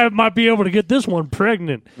think I might be able to get this one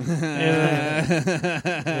pregnant. And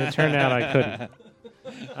it turned out I couldn't.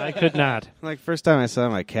 I could not. Like, first time I saw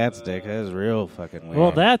my cat's dick, that was real fucking weird.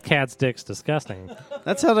 Well, that cat's dick's disgusting.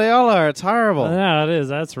 That's how they all are. It's horrible. No, it is.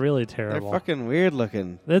 That's really They're terrible. fucking weird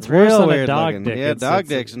looking. It's real worse than a weird dog looking. dick. Yeah, It's- dog it's-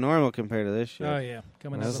 dick's normal compared to this shit. Oh yeah,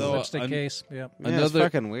 coming out of the So, lipstick case. Yep. Yeah, it's Another-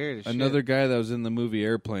 fucking weird as shit. Another guy that was in the movie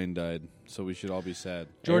Airplane died, so we should all be sad.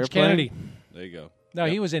 George Airplane? Kennedy. There you go. No,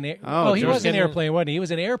 he was in. Oh, He George was in Kennedy. airplane, wasn't he? He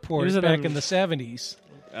was in airport He was in back a- in the 70s.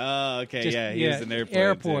 Oh, okay, Just- yeah, he was an airplane.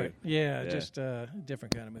 Airport. too. Yeah, Yeah. just a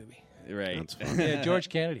different kind of movie. Right. That's fun. Yeah, George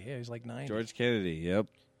Kennedy. Yeah, he was like 90. George Kennedy. Yep.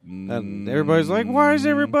 And everybody's like, why is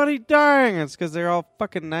everybody dying? It's because they're all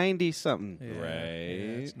fucking 90-something. Yeah, Right.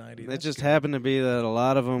 Yeah, it's 90. It That's just good. happened to be that a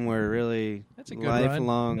lot of them were really That's a good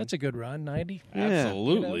lifelong. run. That's a good run. 90. Yeah.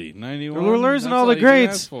 Absolutely. 91. We're losing That's all the you can ask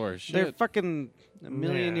greats. For. They're Shit. fucking a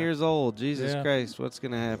million Yeah. years old. Jesus Yeah. Christ, what's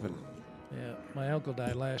going to happen? Yeah, my uncle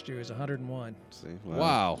died last year. He was 101. See,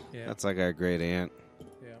 Wow. Yeah, That's like our great aunt.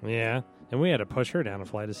 Yeah, and we had to push her down a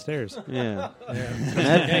flight of stairs. Yeah. yeah.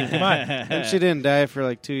 Hey, come on. And she didn't die for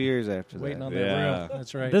like 2 years after Waiting that. on that Yeah. room.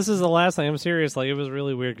 That's right. This is the last thing. I'm serious. Like, it was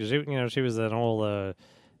really weird because she was an old,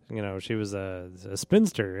 she was a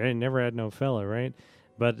spinster. I never had no fella, right?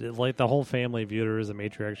 But like the whole family viewed her as a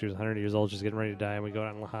matriarch. She was 100 years old. She's getting ready to die, and we go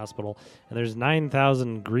out in the hospital, and there's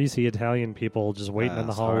 9,000 greasy Italian people just waiting in the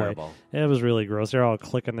That's hallway. horrible. It was really gross. They're all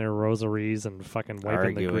clicking their rosaries and fucking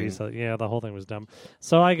wiping the Arguing. grease. Yeah, the whole thing was dumb.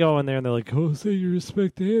 So I go in there and they're like, "Oh, say you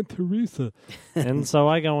respect Aunt Teresa," and so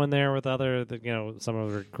I go in there with some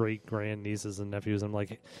of her great grand nieces and nephews. I'm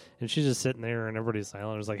like, and she's just sitting there and everybody's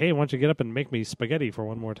silent. I was like, "Hey, why don't you get up and make me spaghetti for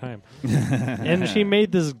one more time?" And she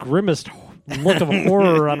made this grimaced look of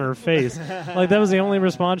horror on her face. Like that was the only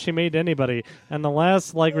response she made to anybody. And the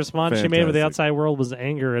last response she made with the Fantastic. outside world was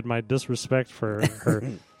anger at my disrespect for her.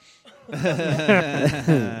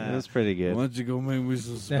 That's pretty good. Why don't you go make me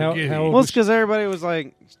some How- spaghetti? how- Well, it's because everybody was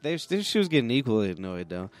like, she was getting equally annoyed,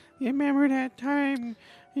 though. You remember that time?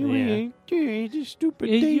 Yeah. You stupid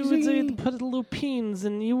You would Daisy. put lupines,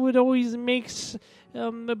 and you would always make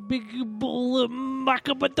a big bowl of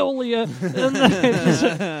macabadolia.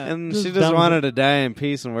 And Just she just dumb- wanted to die in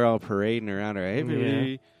peace, and we're all parading around her. Hey, Yeah.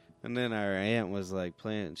 baby. And then our aunt was like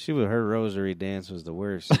playing. Her rosary dance was the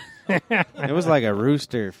worst. It was like a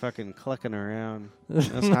rooster fucking clucking around.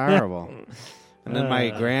 It was horrible. And then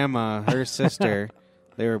my grandma, her sister,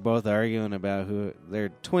 they were both arguing about their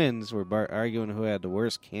twins were arguing who had the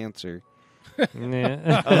worst cancer.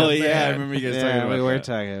 Yeah. Oh, yeah, I remember you guys talking about we were that.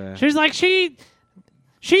 talking about. She's like, she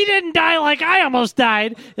didn't die like I almost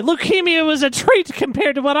died. Leukemia was a treat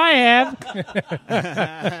compared to what I have.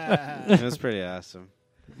 It was pretty awesome.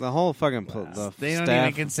 The whole fucking the They don't staff.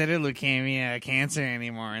 even consider leukemia a cancer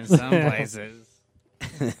anymore in some places.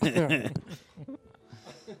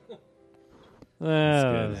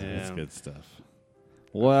 That's good. That's good stuff.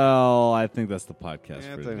 Well, I think that's the podcast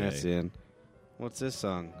Yeah, I for think that's the today. end. What's this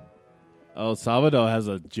song? Oh, Salvador has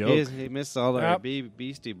a joke. He missed all our Yep.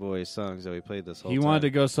 Beastie Boys songs that we played this whole He time. wanted to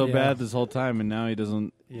go so Yeah. bad this whole time, and now he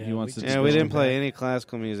doesn't. Yeah, he wants we to. just Yeah, we go didn't back. play any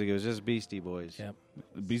classical music. It was just Beastie Boys. Yep.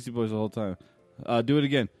 Beastie Boys the whole time. Do it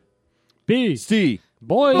again. Beastie Steve.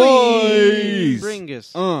 Boys. Boys.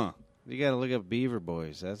 Bringus. You got to look up Beaver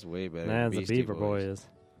Boys. That's way better. than That's the Beastie Beaver Boys.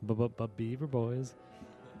 Beaver Boys.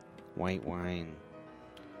 White wine.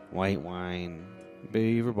 White wine.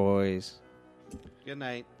 Beaver Boys. Good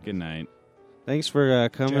night. Good night. Thanks for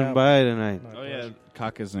coming job. by tonight. Oh yeah,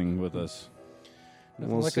 caucusing with us.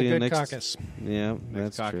 Nothing We'll like see a you good next. caucus. Yeah,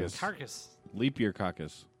 Next that's true. caucus. Carcass. Leap year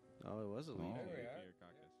caucus. Oh, it was a leap.